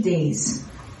ancient days.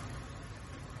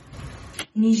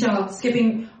 And he shall,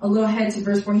 skipping a little ahead to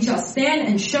verse 4, he shall stand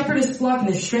and shepherd his flock in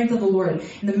the strength of the Lord,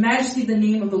 in the majesty of the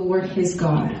name of the Lord his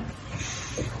God.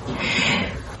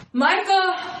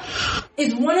 Micah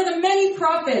is one of the many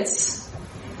prophets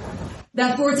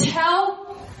that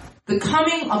foretell the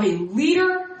coming of a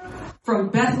leader from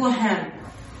Bethlehem.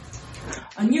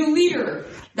 A new leader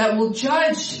that will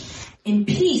judge in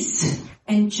peace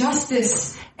and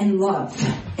justice and love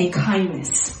and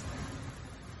kindness.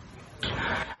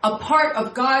 A part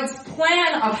of God's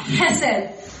plan of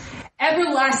Hesed,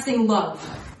 everlasting love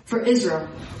for Israel.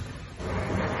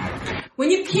 When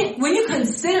you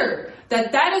consider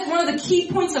that is one of the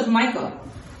key points of Micah,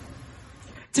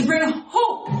 to bring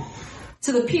hope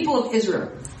to the people of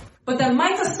Israel, but that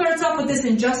Micah starts off with this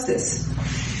injustice.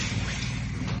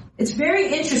 It's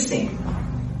very interesting.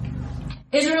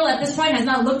 Israel at this point has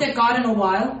not looked at God in a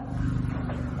while.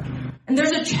 And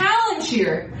there's a challenge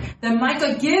here that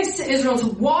Micah gives to Israel to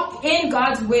walk in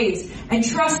God's ways and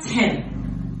trust Him.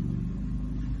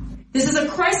 This is a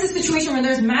crisis situation where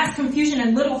there's mass confusion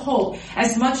and little hope,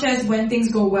 as much as when things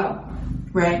go well,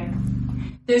 right?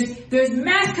 There's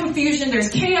mass confusion, there's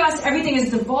chaos, everything is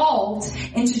devolved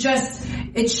into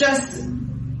it's just,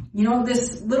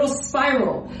 this little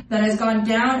spiral that has gone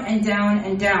down and down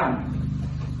and down.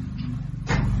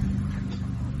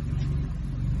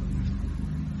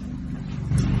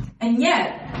 And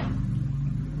yet,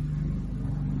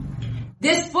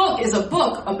 this book is a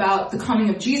book about the coming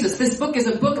of Jesus. This book is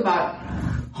a book about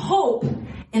hope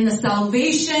in the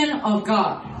salvation of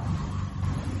God.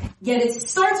 Yet it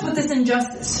starts with this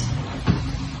injustice,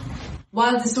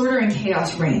 while disorder and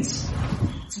chaos reigns.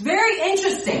 It's very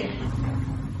interesting.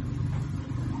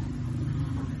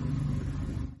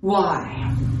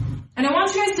 Why? And I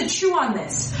want you guys to chew on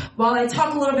this while I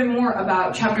talk a little bit more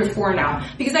about chapter 4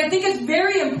 now. Because I think it's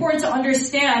very important to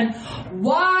understand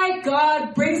why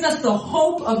God brings us the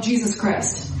hope of Jesus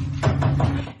Christ.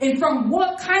 And from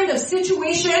what kind of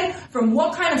situation, from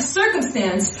what kind of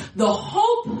circumstance, the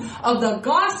hope of the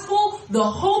gospel, the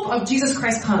hope of Jesus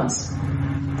Christ comes.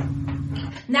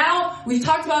 Now, we've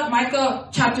talked about Micah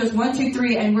chapters 1, 2,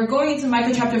 3, and we're going into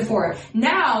Micah chapter 4.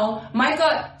 Now,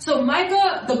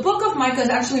 the book of Micah is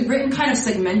actually written kind of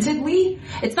segmentedly.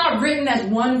 It's not written as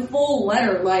one full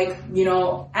letter like,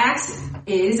 Acts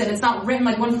is, and it's not written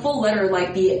like one full letter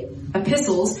like the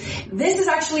epistles. This is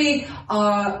actually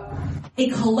a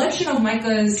collection of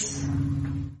Micah's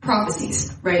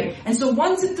prophecies, right? And so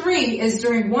 1 to 3 is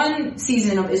during one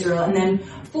season of Israel, and then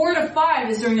 4 to 5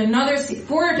 is during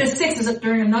 4 to 6 is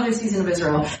during another season of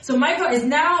Israel. So Micah is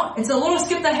now, it's a little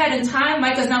skipped ahead in time.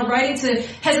 Micah is now writing to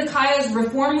Hezekiah's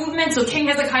reform movement. So King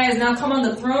Hezekiah has now come on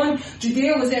the throne.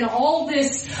 Judea was in all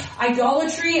this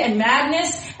idolatry and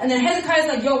madness. And then Hezekiah is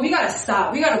like, we gotta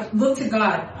stop. We gotta look to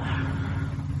God.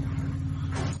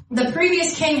 The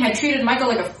previous king had treated Micah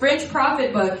like a fringe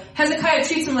prophet, but Hezekiah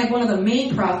treats him like one of the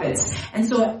main prophets. And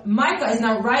so Micah is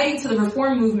now writing to the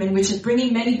reform movement, which is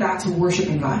bringing many back to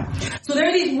worshiping God. So there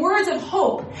are these words of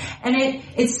hope, and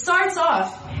it starts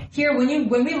off here when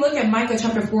we look at Micah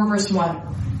chapter 4 verse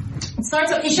 1. It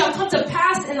starts off, it shall come to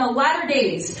pass in the latter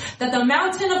days that the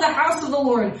mountain of the house of the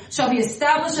Lord shall be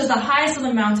established as the highest of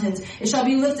the mountains. It shall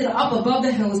be lifted up above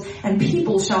the hills, and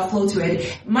people shall flow to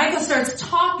it. Micah starts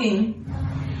talking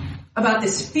about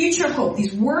this future hope,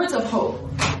 these words of hope.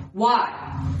 Why?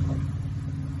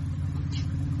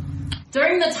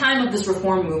 During the time of this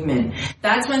reform movement,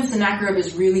 that's when Sennacherib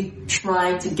is really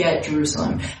trying to get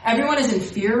Jerusalem. Everyone is in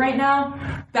fear right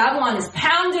now. Babylon is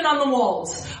pounding on the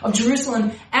walls of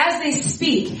Jerusalem as they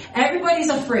speak. Everybody's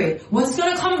afraid. What's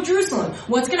going to come of Jerusalem?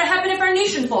 What's going to happen if our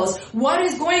nation falls? Where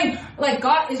is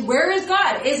God?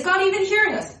 Is God even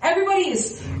hearing us? Everybody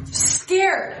is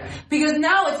scared because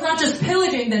now it's not just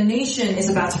pillaging, the nation is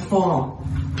about to fall.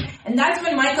 And that's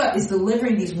when Micah is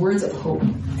delivering these words of hope.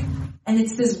 And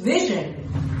it's this vision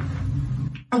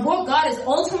of what God is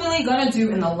ultimately going to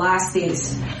do in the last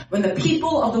days, when the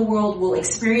people of the world will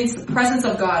experience the presence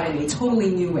of God in a totally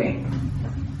new way.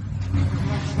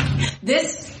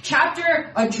 This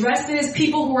chapter addresses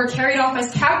people who were carried off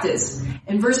as captives.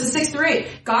 In verses 6 through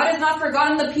 8, God has not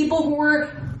forgotten the people who were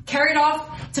carried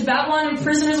off to Babylon and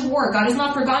prisoners of war. God has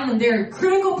not forgotten them. They're a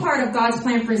critical part of God's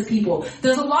plan for his people.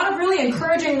 There's a lot of really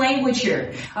encouraging language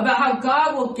here about how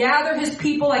God will gather his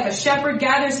people like a shepherd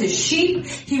gathers his sheep.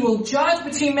 He will judge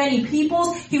between many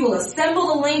peoples. He will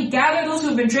assemble the lame, gather those who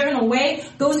have been driven away,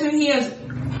 those whom he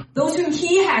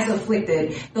has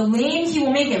afflicted. The lame he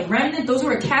will make a remnant, those who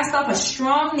are cast off, a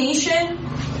strong nation.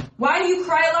 Why do you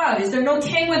cry aloud? Is there no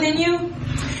king within you?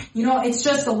 It's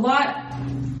just a lot.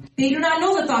 They do not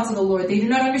know the thoughts of the Lord. They do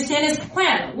not understand his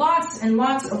plan. Lots and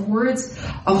lots of words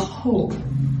of hope.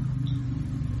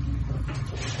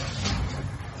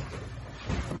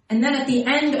 And then at the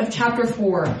end of chapter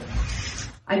 4,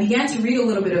 I began to read a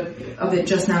little bit of it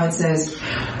just now. It says,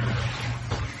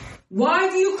 why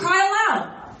do you cry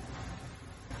aloud?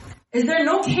 Is there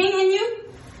no king in you?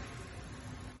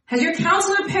 Has your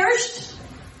counselor perished?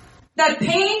 That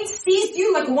pain seized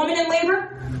you like a woman in labor?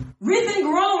 Writhe and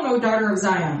groan, O daughter of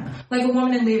Zion, like a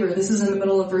woman in labor. This is in the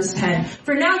middle of verse 10.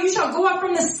 For now you shall go up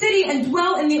from the city and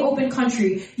dwell in the open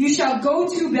country. You shall go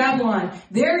to Babylon.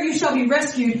 There you shall be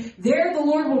rescued. There the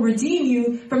Lord will redeem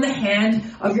you from the hand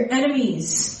of your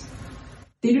enemies.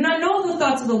 They do not know the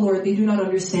thoughts of the Lord. They do not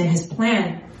understand his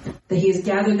plan, that he has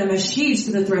gathered them as sheaves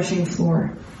to the threshing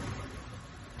floor.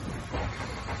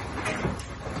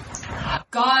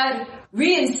 God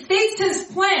reinstates his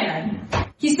plan.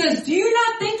 He says, do you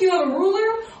not think you have a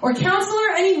ruler or counselor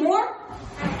anymore?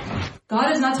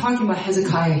 God is not talking about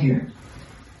Hezekiah here.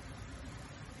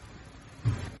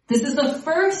 This is the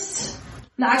first,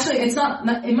 actually it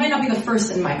might not be the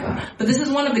first in Micah, but this is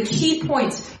one of the key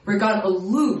points where God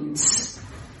alludes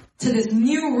to this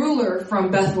new ruler from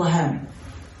Bethlehem.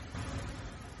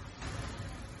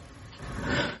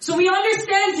 So we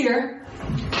understand here,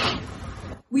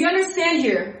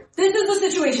 this is the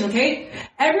situation, okay?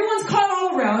 Everyone's caught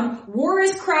all around, war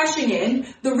is crashing in,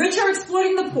 the rich are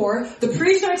exploiting the poor, the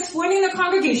priests are exploiting the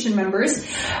congregation members,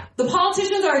 the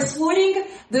politicians are exploiting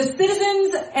the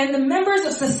citizens and the members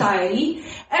of society,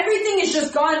 everything is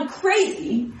just gone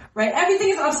crazy, right? Everything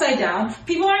is upside down,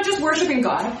 people aren't just worshiping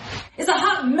God. It's a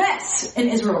hot mess in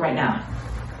Israel right now.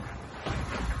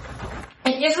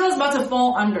 And Israel's about to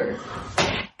fall under.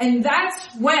 And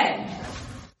that's when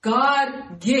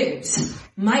God gives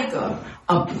Micah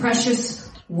a precious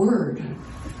word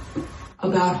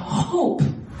about hope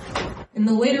in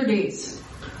the later days,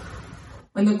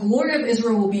 when the glory of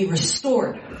Israel will be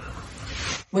restored,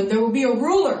 when there will be a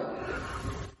ruler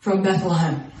from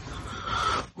Bethlehem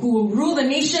who will rule the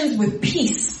nations with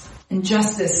peace and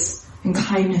justice and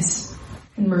kindness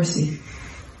and mercy.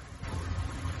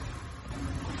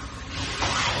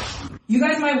 You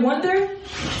guys might wonder,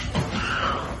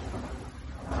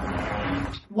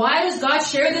 why does God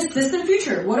share this distant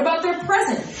future? What about their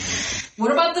present? What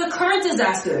about the current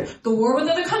disaster? The war with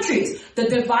other countries? The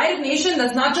divided nation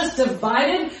that's not just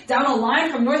divided down a line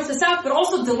from north to south, but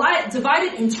also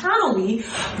divided internally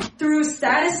through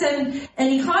status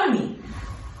and economy?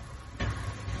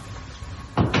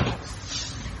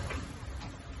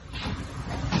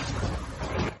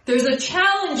 There's a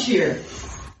challenge here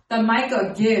that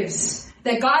Micah gives,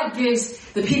 that God gives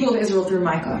the people of Israel through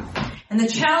Micah. And the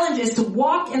challenge is to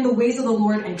walk in the ways of the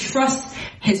Lord and trust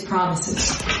His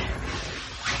promises.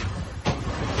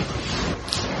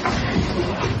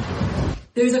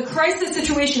 There's a crisis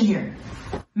situation here.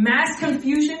 Mass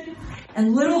confusion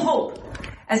and little hope,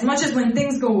 as much as when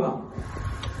things go well.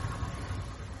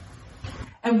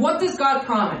 And what does God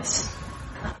promise?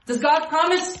 Does God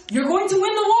promise you're going to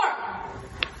win the war?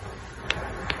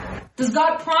 Does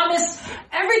God promise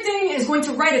everything is going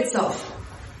to right itself?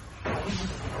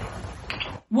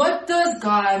 What does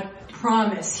God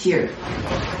promise here?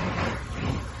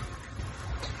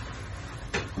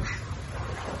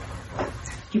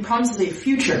 He promises a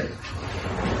future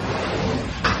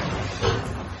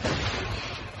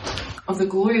of the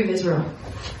glory of Israel.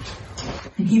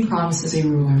 And He promises a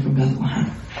ruler from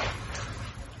Bethlehem.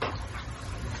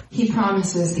 He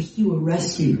promises that He will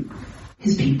rescue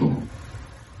His people.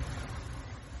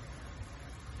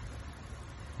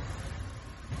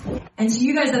 And to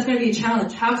you guys, that's going to be a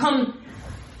challenge. How come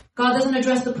God doesn't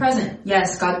address the present?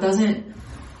 Yes, God doesn't.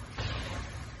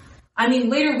 I mean,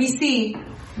 later we see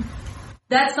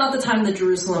that's not the time that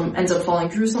Jerusalem ends up falling.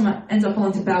 Jerusalem ends up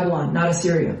falling to Babylon, not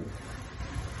Assyria.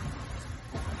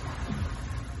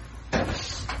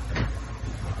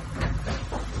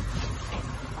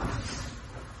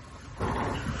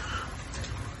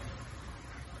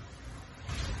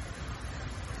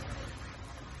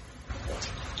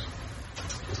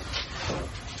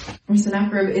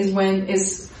 Sennacherib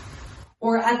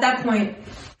or at that point,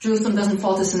 Jerusalem doesn't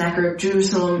fall to Sennacherib.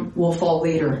 Jerusalem will fall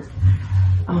later.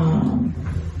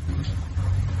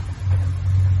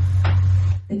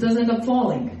 It does end up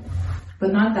falling,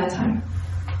 but not that time.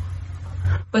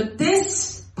 But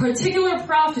this particular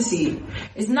prophecy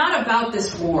is not about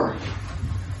this war.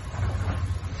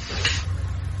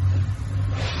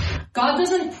 God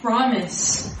doesn't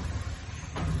promise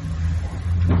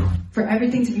for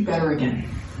everything to be better again.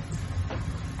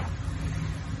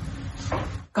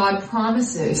 God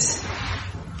promises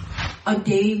a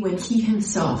day when He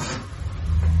Himself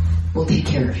will take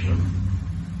care of you.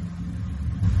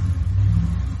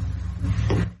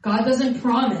 God doesn't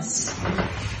promise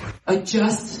a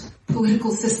just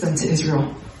political system to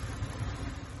Israel,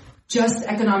 just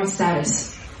economic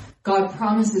status. God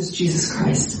promises Jesus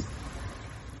Christ.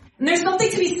 And there's something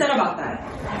to be said about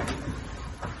that.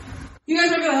 You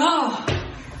guys are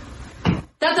going,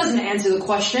 that doesn't answer the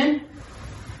question.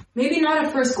 Maybe not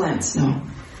at first glance, no.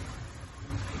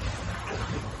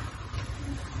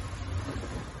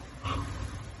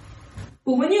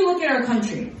 But when you look at our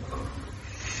country,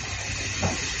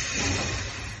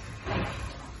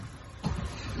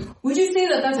 would you say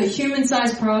that that's a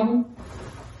human-sized problem?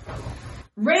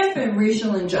 Rampant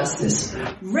racial injustice,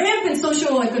 rampant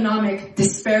socioeconomic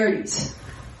disparities,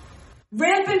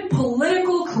 rampant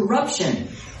political corruption,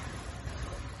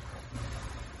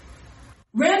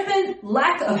 rampant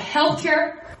lack of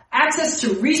healthcare, access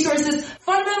to resources,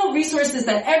 fundamental resources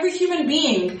that every human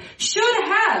being should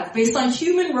have based on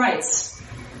human rights.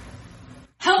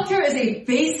 Healthcare is a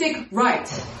basic right.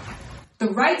 The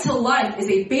right to life is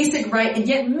a basic right, and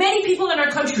yet many people in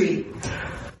our country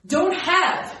don't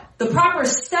have the proper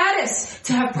status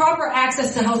to have proper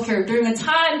access to healthcare during a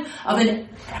time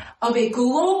of a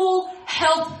global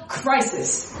health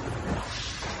crisis.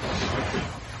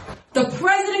 The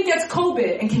president gets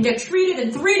COVID and can get treated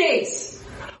in 3 days,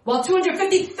 while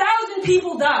 250,000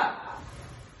 people die.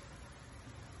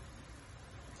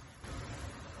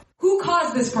 Who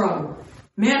caused this problem?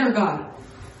 Man or God?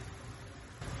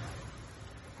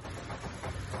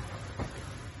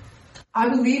 I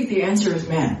believe the answer is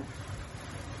man.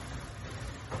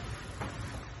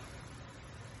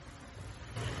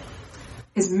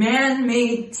 Is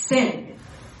man-made sin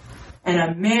and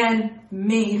a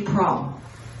man-made problem.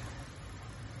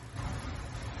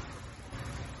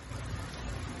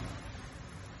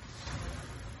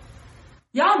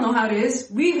 Y'all know how it is.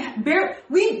 We have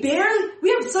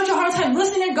such a hard time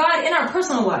listening to God in our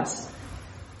personal lives.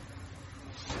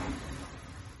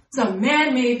 It's a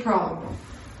man-made problem.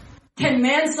 Can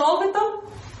man solve it though?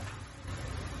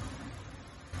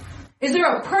 Is there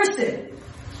a person?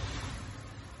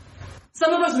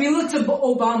 Some of us, we look to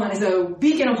Obama as a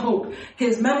beacon of hope.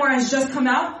 His memoir has just come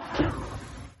out.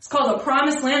 It's called The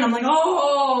Promised Land. I'm like,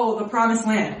 oh, the Promised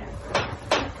Land.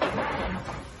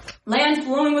 Land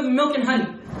flowing with milk and honey.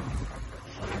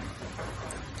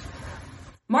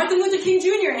 Martin Luther King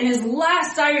Jr. in his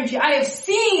last diary, I have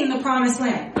seen the Promised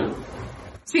Land.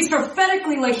 Speaks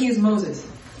prophetically like he is Moses.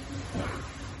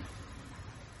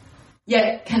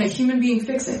 Yet, can a human being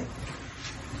fix it?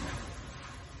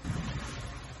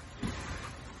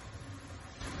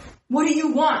 What do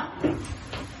you want?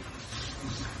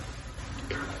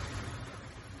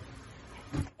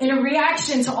 In a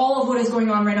reaction to all of what is going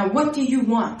on right now, what do you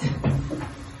want?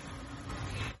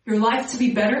 Your life to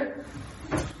be better?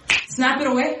 Snap it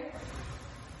away?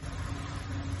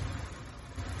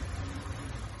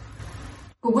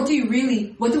 But what do we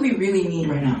really need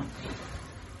right now?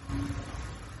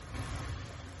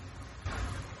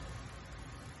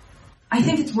 I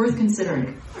think it's worth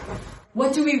considering.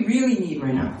 What do we really need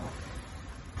right now?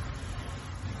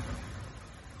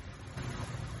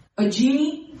 A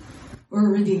genie or a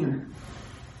redeemer?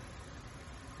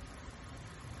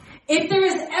 If there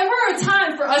is ever a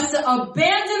time for us to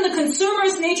abandon the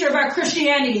consumerist nature of our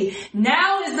Christianity,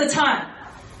 now is the time.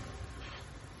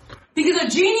 Because a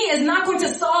genie is not going to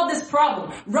solve this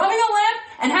problem. Rubbing a lamp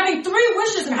and having 3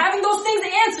 wishes and having those things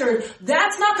answered,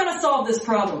 that's not going to solve this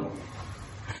problem.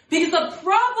 Because the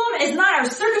problem is not our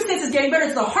circumstances getting better,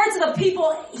 it's the hearts of the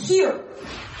people here.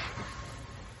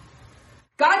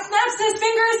 God snaps his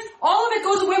fingers, all of it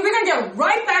goes away, we're going to get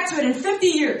right back to it in 50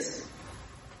 years.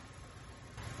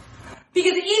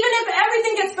 Because even if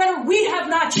everything gets better, we have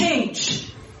not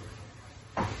changed.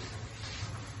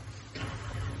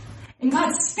 And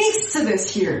God speaks to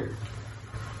this here.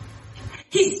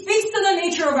 He speaks to the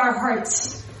nature of our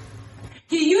hearts.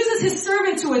 He uses his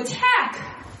servant to attack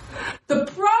the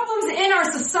problems in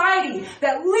our society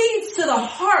that leads to the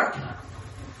heart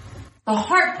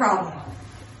problem.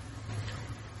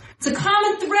 It's a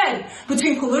common thread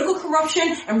between political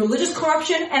corruption and religious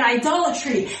corruption and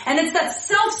idolatry. And it's that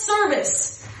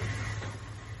self-service.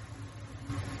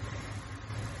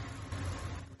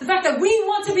 The fact that we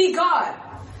want to be God.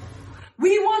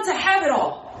 We want to have it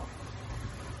all.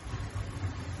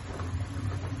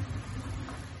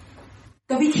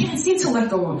 That we can't seem to let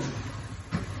go of.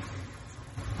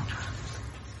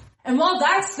 And while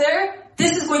that's there,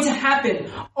 this is going to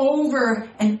happen over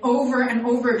and over and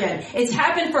over again. It's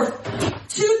happened for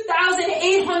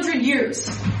 2,800 years.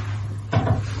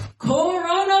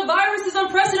 Coronavirus is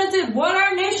unprecedented. What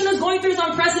our nation is going through is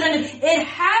unprecedented. It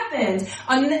happened.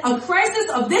 A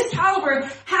crisis of this caliber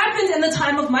happened in the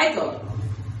time of Micah.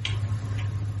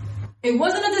 It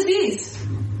wasn't a disease.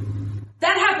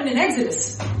 That happened in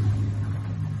Exodus.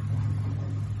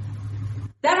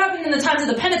 That happened in the times of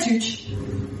the Pentateuch,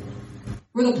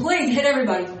 where the plague hit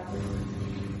everybody.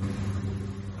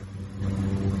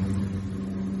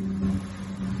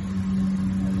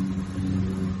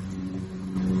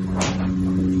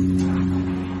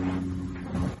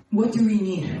 What do we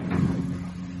need?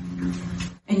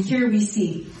 And here we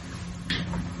see,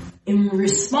 in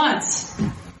response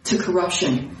to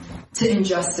corruption, to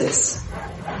injustice,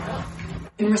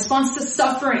 in response to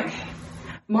suffering,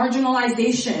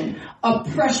 marginalization,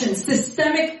 oppression,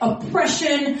 systemic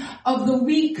oppression of the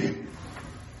weak,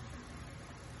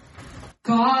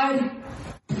 God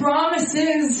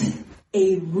promises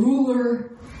a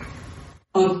ruler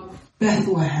of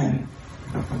Bethlehem.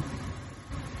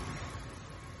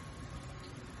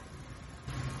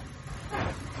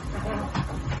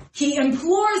 He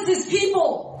implores his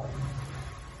people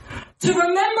to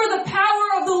remember the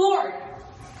power of the Lord,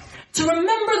 to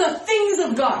remember the things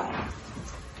of God.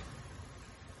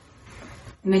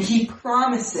 And then he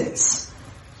promises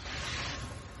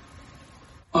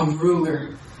a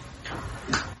ruler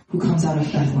who comes out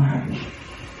of Bethlehem.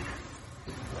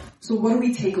 So So what do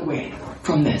we take away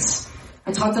from this?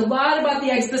 I talked a lot about the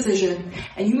exposition,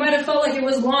 and you might have felt like it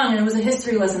was long and it was a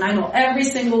history lesson. I know every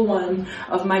single one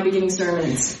of my beginning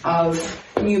sermons of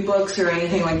new books or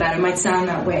anything like that. It might sound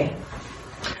that way.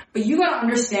 But you gotta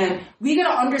understand, we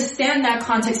gotta understand that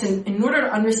context in order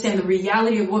to understand the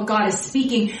reality of what God is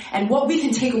speaking and what we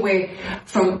can take away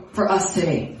for us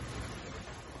today.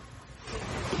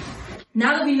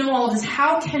 Now that we know all of this,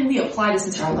 how can we apply this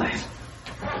into our life?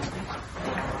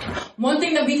 One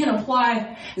thing that we can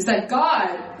apply is that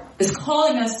God is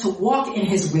calling us to walk in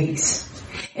His ways.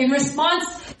 In response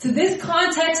to this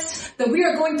context that we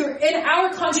are going through in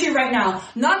our country right now,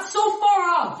 not so far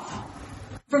off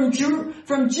from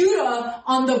Judah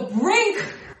on the brink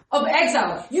of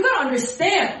exile. You gotta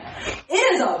understand,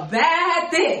 it is a bad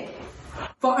thing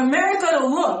for America to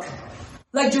look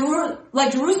like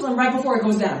Jerusalem right before it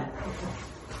goes down.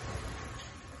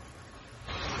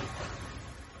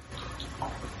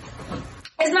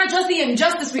 It's not just the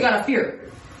injustice we gotta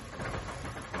fear.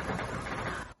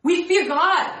 We fear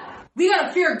God. We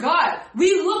gotta fear God.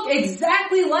 We look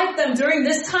exactly like them during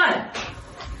this time.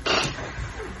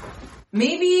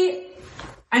 Maybe,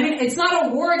 it's not a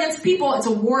war against people, it's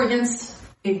a war against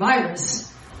a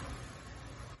virus.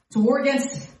 It's a war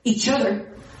against each other.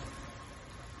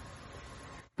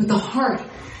 But the heart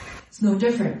is no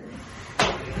different.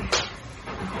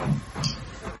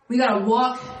 We gotta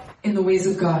walk in the ways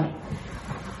of God.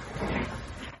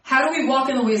 How do we walk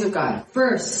in the ways of God?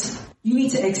 First, you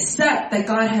need to accept that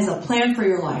God has a plan for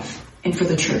your life and for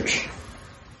the church.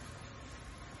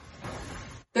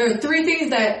 There are three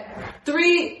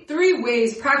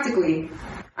ways practically.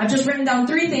 I've just written down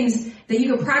 3 things that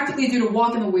you can practically do to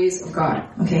walk in the ways of God,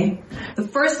 okay? The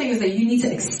first thing is that you need to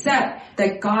accept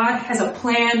that God has a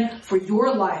plan for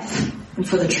your life and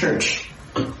for the church.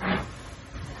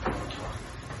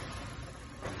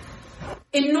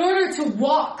 In order to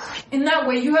walk in that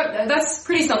way, that's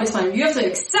pretty self-explanatory. You have to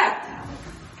accept,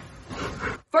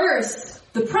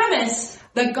 first, the premise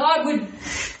that God would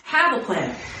have a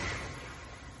plan.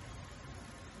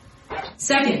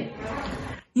 Second,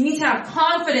 you need to have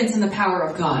confidence in the power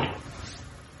of God.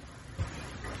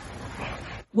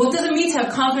 What does it mean to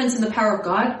have confidence in the power of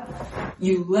God?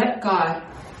 You let God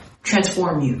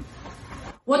transform you.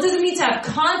 What does it mean to have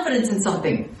confidence in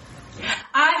something?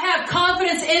 I have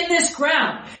confidence in this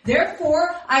ground,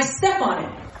 therefore I step on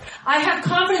it. I have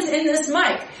confidence in this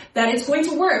mic that it's going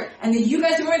to work and that you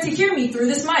guys are going to hear me through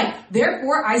this mic,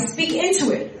 therefore I speak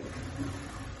into it.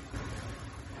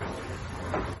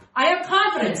 I have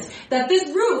confidence that this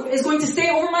roof is going to stay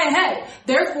over my head,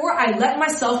 therefore I let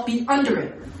myself be under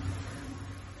it.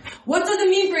 What does it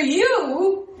mean for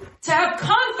you to have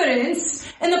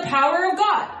confidence in the power of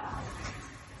God?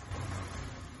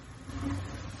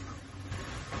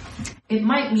 It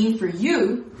might mean for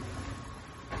you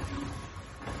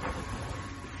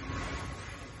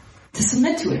to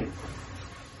submit to it.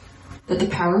 That the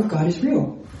power of God is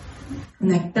real.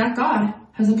 And that God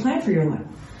has a plan for your life.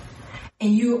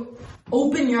 And you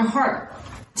open your heart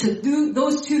to do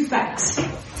those 2 facts.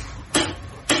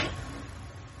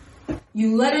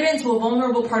 You let it into a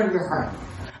vulnerable part of your heart.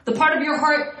 The part of your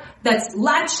heart that's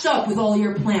latched up with all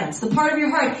your plans. The part of your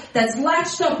heart that's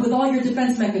latched up with all your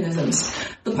defense mechanisms.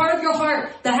 The part of your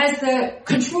heart that has the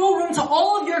control room to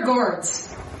all of your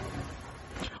guards.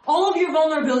 All of your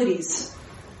vulnerabilities.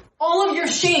 All of your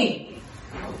shame.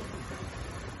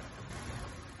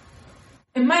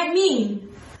 It might mean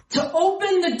to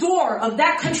open the door of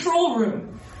that control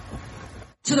room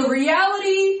to the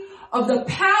reality of the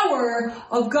power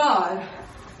of God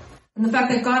and the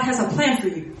fact that God has a plan for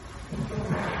you.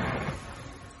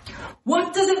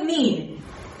 What does it mean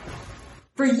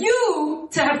for you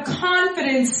to have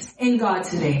confidence in God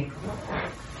today?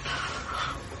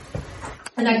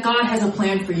 And that God has a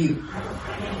plan for you.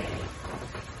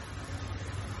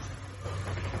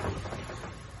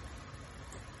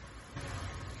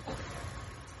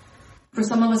 For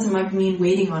some of us, it might mean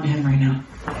waiting on Him right now.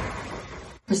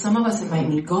 For some of us, it might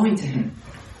mean going to Him.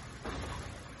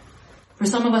 For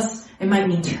some of us, it might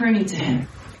mean turning to Him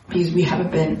because we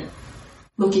haven't been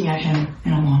looking at Him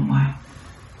in a long while.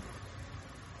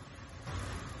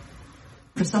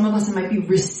 For some of us, it might be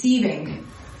receiving,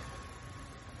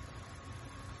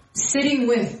 sitting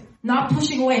with, not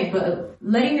pushing away, but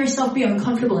letting yourself be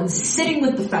uncomfortable and sitting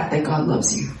with the fact that God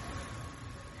loves you.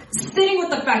 Sitting with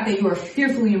the fact that you are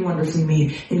fearfully and wonderfully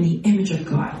made in the image of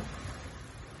God.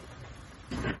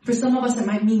 For some of us, it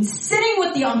might mean sitting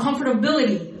with the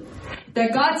uncomfortability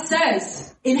that God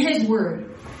says in His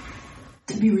Word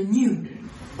to be renewed,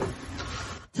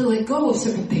 to let go of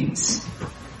certain things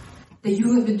that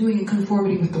you have been doing in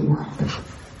conformity with the world.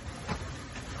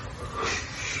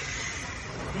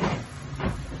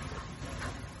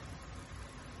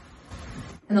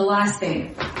 And the last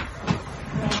thing,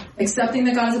 accepting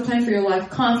that God has a plan for your life,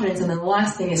 confidence, and then the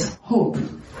last thing is hope.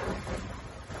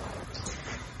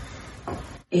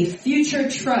 A future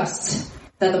trust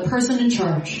that the person in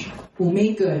charge will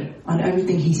make good on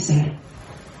everything he said.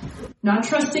 Not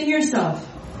trusting yourself,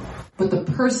 but the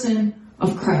person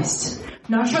of Christ.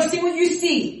 Not trusting what you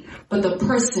see, but the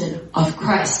person of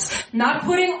Christ. Not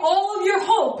putting all of your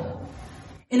hope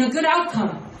in a good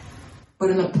outcome, but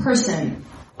in the person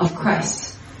of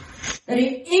Christ. That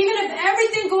even if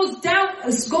everything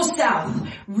goes south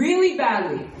really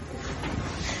badly,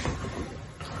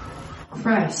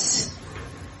 Christ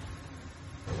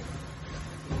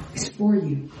is for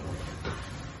you,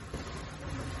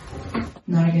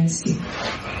 not against you.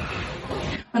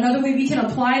 Another way we can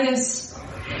apply this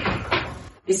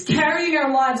is carrying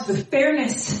our lives with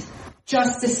fairness,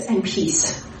 justice, and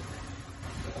peace.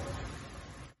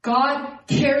 God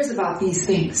cares about these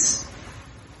things.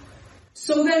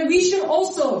 So then we should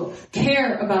also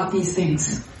care about these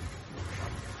things.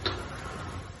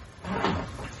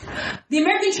 The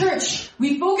American church,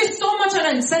 we focus so much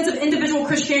on a sense of individual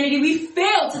Christianity, we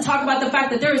fail to talk about the fact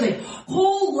that there is a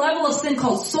whole level of sin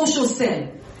called social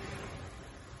sin.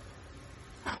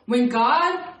 When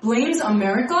God blames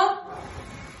America,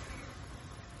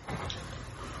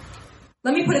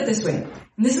 let me put it this way,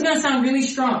 and this is going to sound really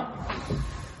strong.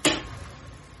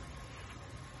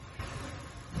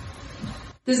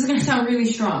 This is going to sound really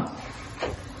strong.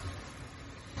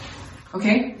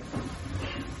 Okay?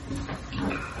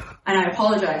 And I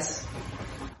apologize.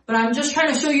 But I'm just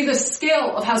trying to show you the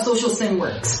scale of how social sin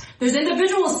works. There's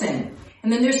individual sin,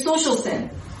 and then there's social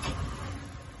sin.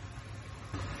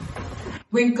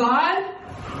 When God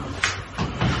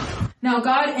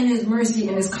in His mercy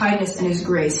and His kindness and His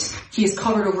grace, He has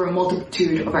covered over a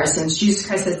multitude of our sins. Jesus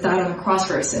Christ has died on the cross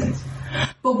for our sins.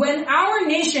 But when our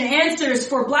nation answers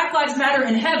for Black Lives Matter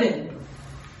in heaven,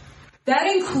 that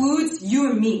includes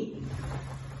you and me.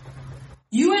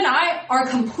 You and I are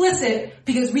complicit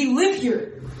because we live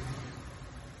here.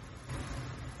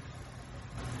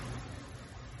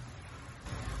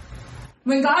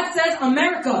 When God says,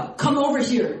 America, come over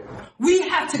here, we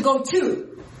have to go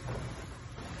too.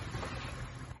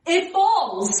 It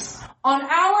falls on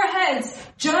our heads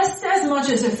just as much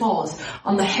as it falls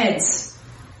on the heads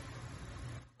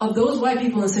of those white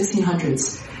people in the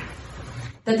 1600s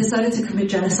that decided to commit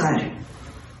genocide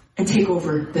and take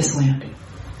over this land.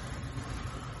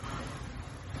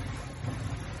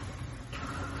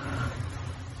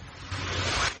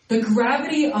 The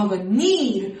gravity of a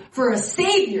need for a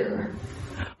savior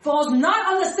falls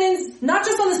not just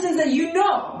on the sins that you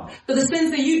know, but the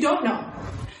sins that you don't know.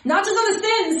 Not just on the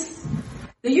sins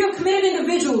that you have committed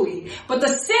individually, but the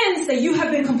sins that you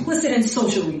have been complicit in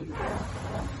socially.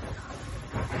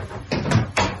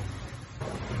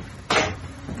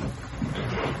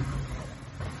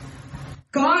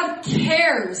 God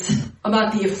cares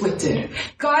about the afflicted.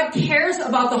 God cares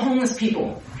about the homeless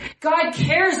people. God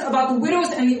cares about the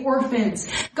widows and the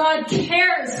orphans. God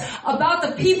cares about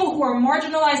the people who are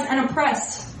marginalized and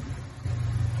oppressed.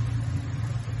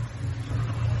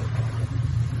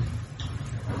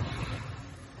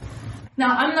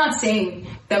 Now, I'm not saying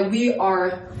that we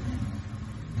are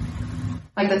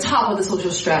like the top of the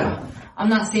social strata. I'm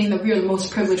not saying that we are the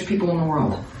most privileged people in the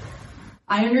world.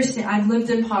 I understand. I've lived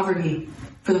in poverty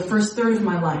for the first third of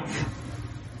my life.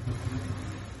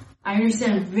 I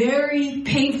understand very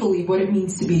painfully what it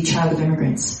means to be a child of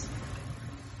immigrants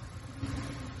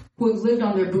who have lived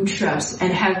on their bootstraps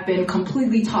and have been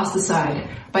completely tossed aside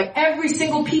by every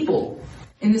single people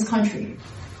in this country.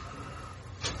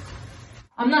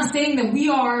 I'm not saying that we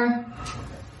are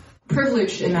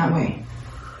privileged in that way.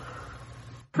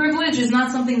 Privilege is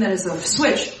not something that is a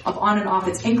switch of on and off,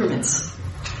 it's increments.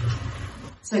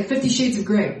 It's like 50 Shades of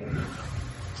Grey.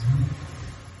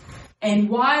 And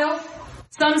while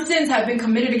some sins have been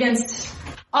committed against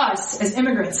us as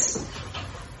immigrants,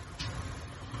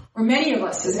 or many of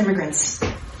us as immigrants,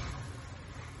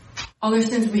 other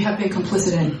sins we have been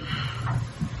complicit in.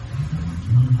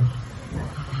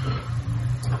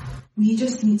 We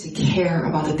just need to care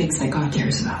about the things that God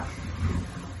cares about.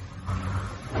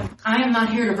 I am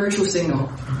not here to virtue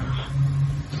signal.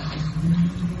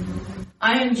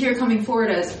 I am here coming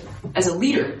forward as a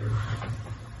leader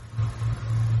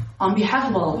on behalf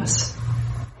of all of us,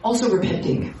 also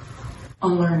repenting,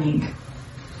 unlearning.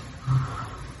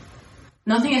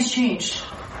 Nothing has changed.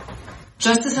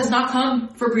 Justice has not come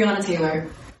for Breonna Taylor.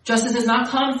 Justice has not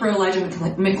come for Elijah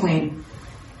McClain.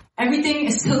 Everything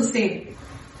is still the same.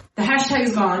 The hashtag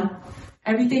is gone.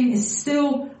 Everything is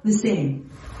still the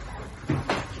same.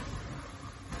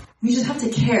 We just have to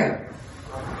care.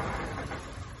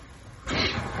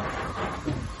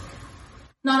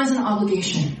 not as an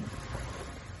obligation,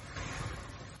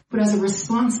 but as a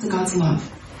response to God's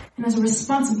love and as a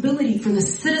responsibility for the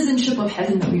citizenship of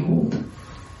heaven that we hold.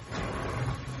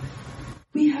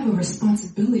 We have a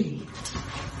responsibility.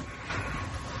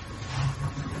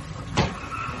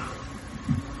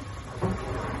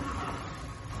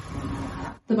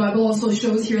 The Bible also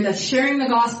shows here that sharing the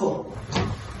gospel,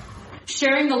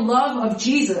 sharing the love of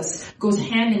Jesus, goes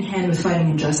hand in hand with fighting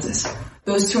injustice.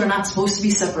 Those two are not supposed to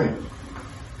be separate.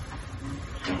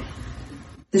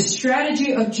 The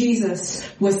strategy of Jesus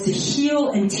was to heal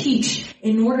and teach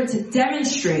in order to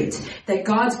demonstrate that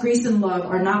God's grace and love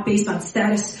are not based on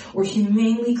status or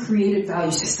humanely created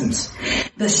value systems.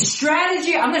 The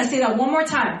strategy, I'm going to say that one more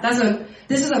time.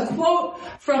 This is a quote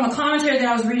from a commentary that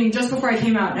I was reading just before I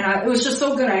came out, and it was just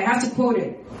so good I have to quote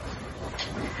it.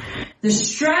 The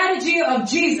strategy of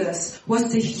Jesus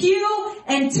was to heal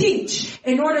and teach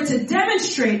in order to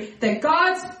demonstrate that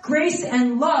God's grace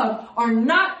and love are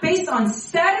not based on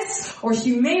status or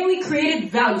humanely created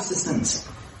value systems.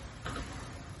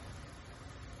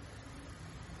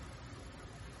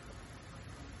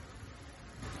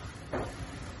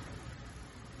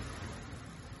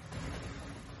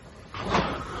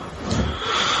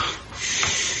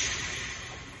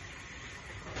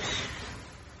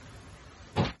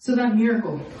 So that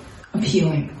miracle of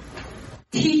healing,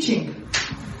 teaching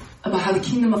about how the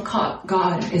kingdom of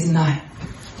God is nigh.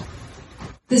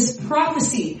 This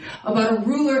prophecy about a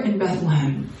ruler in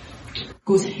Bethlehem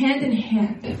goes hand in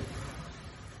hand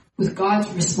with God's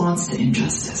response to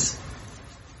injustice.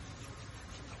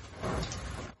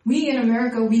 We in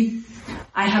America,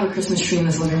 I have a Christmas tree in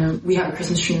this living room. We have a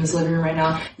Christmas tree in this living room right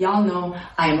now. Y'all know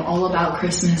I am all about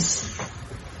Christmas.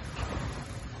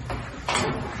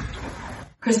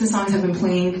 Christmas songs have been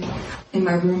playing in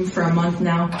my room for a month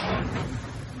now.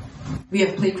 We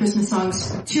have played Christmas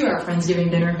songs to our Friendsgiving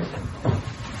dinner.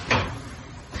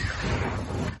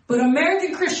 But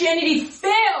American Christianity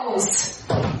fails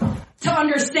to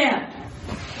understand.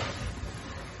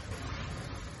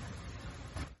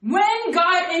 When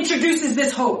God introduces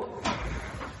this hope,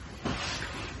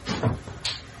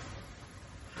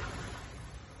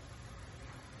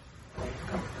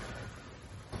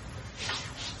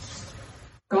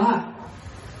 God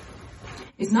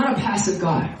is not a passive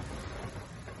God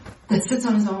that sits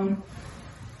on his own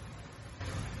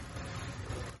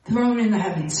throne in the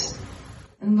heavens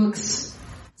and looks.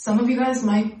 Some of you guys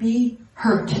might be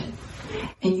hurt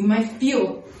and you might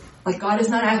feel like God is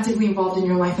not actively involved in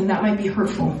your life, and that might be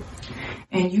hurtful.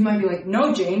 And you might be like,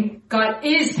 no, Jane, God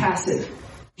is passive.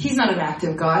 He's not an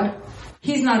active God.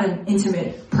 He's not an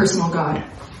intimate, personal God.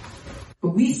 But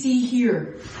we see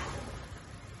here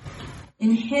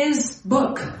in his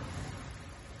book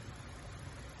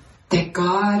that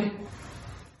God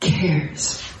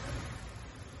cares.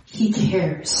 He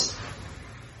cares.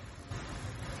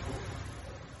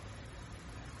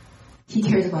 He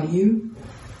cares about you.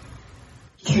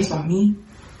 He cares about me.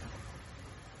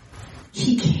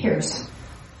 He cares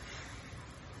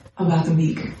about the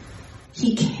weak.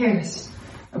 He cares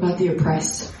about the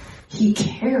oppressed. He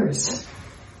cares.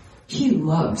 He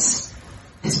loves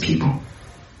his people.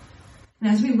 And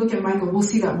as we look at Micah, we'll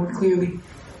see that more clearly.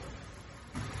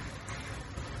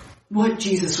 What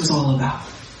Jesus was all about.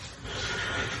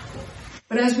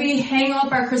 But as we hang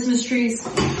up our Christmas trees,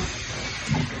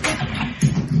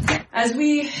 as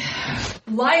we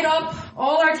light up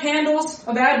all our candles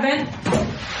of Advent,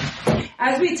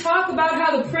 as we talk about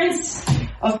how the Prince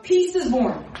of Peace is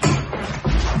born,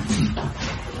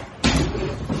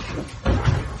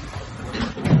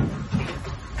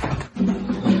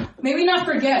 may we not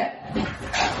forget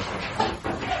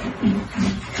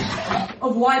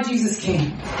of why Jesus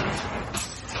came.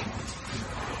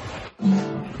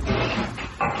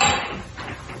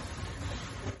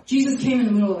 Jesus came in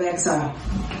the middle of exile.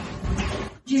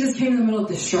 Jesus came in the middle of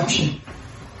destruction.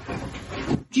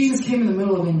 Jesus came in the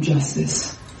middle of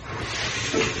injustice.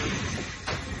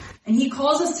 And he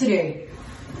calls us today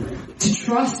to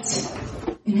trust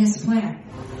in his plan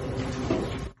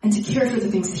and to care for the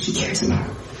things that he cares about.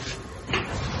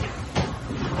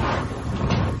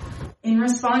 In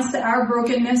response to our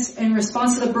brokenness, in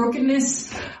response to the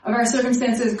brokenness of our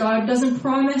circumstances, God doesn't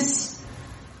promise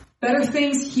better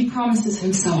things. He promises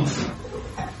himself.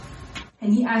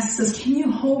 And he asks us, can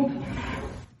you hope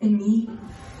in me?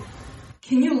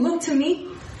 Can you look to me?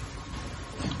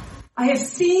 I have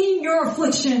seen your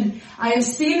affliction. I have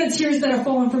seen the tears that have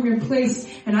fallen from your place,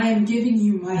 and I am giving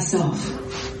you myself.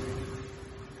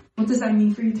 What does that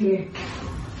mean for you today?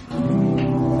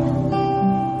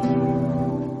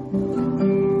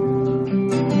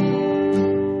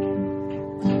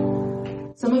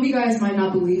 Some of you guys might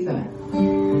not believe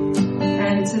that.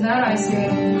 to that I say,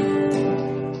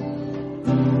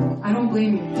 I don't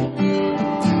blame you.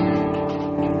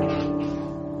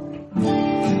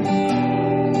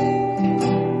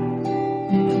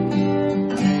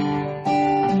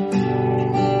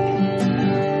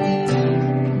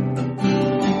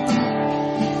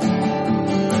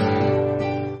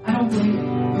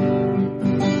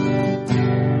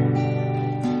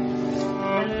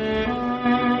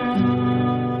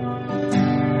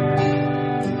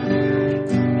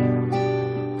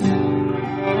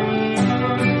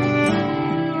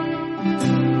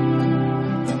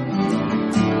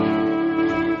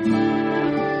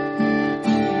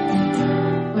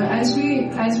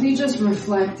 As we just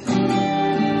reflect, can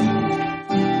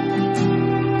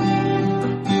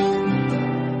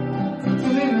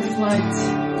we reflect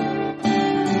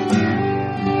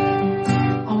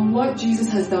on what Jesus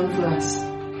has done for us?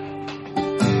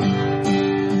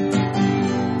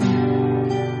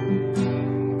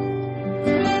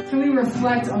 Can we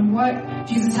reflect on what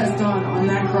Jesus has done on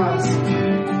that cross?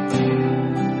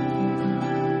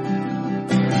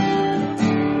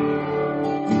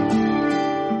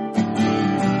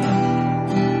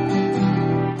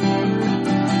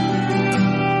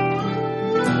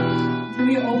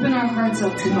 Open our hearts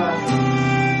up to God.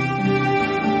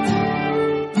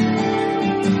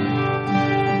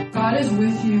 God is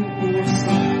with you in your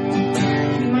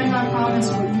storm. He might not promise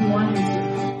what you want him to.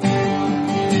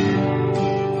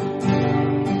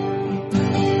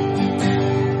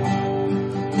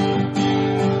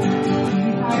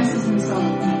 He promises himself.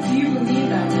 Do you believe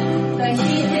that? That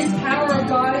his power of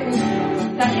God is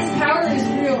real. That his power is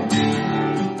real.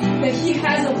 That he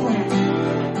has a plan.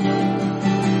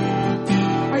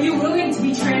 Are you willing to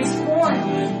be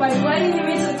transformed by letting him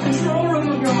into the control room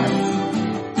of your heart?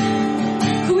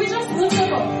 Could we just lift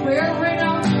up a prayer right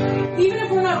now? Even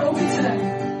if we're not open to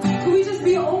that. Could we just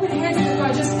be open-handed with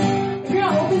God? Just, if you're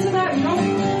not open to that,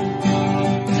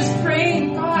 just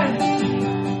praying, God,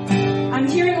 I'm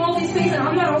hearing all these things and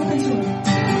I'm not open to it.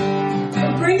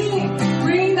 But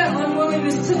bringing that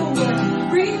unwillingness to the Lord,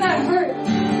 bringing that hurt,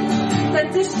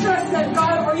 that distrust, that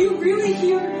God, are you really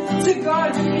here to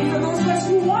God with me? For those of us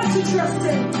who want to trust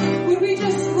him, would we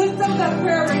just lift up that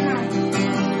prayer right now?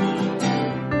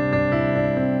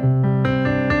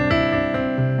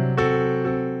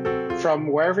 From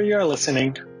wherever you are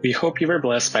listening, we hope you were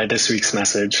blessed by this week's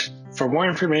message. For more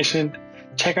information,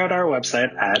 check out our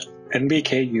website at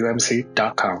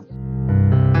nbkumc.com.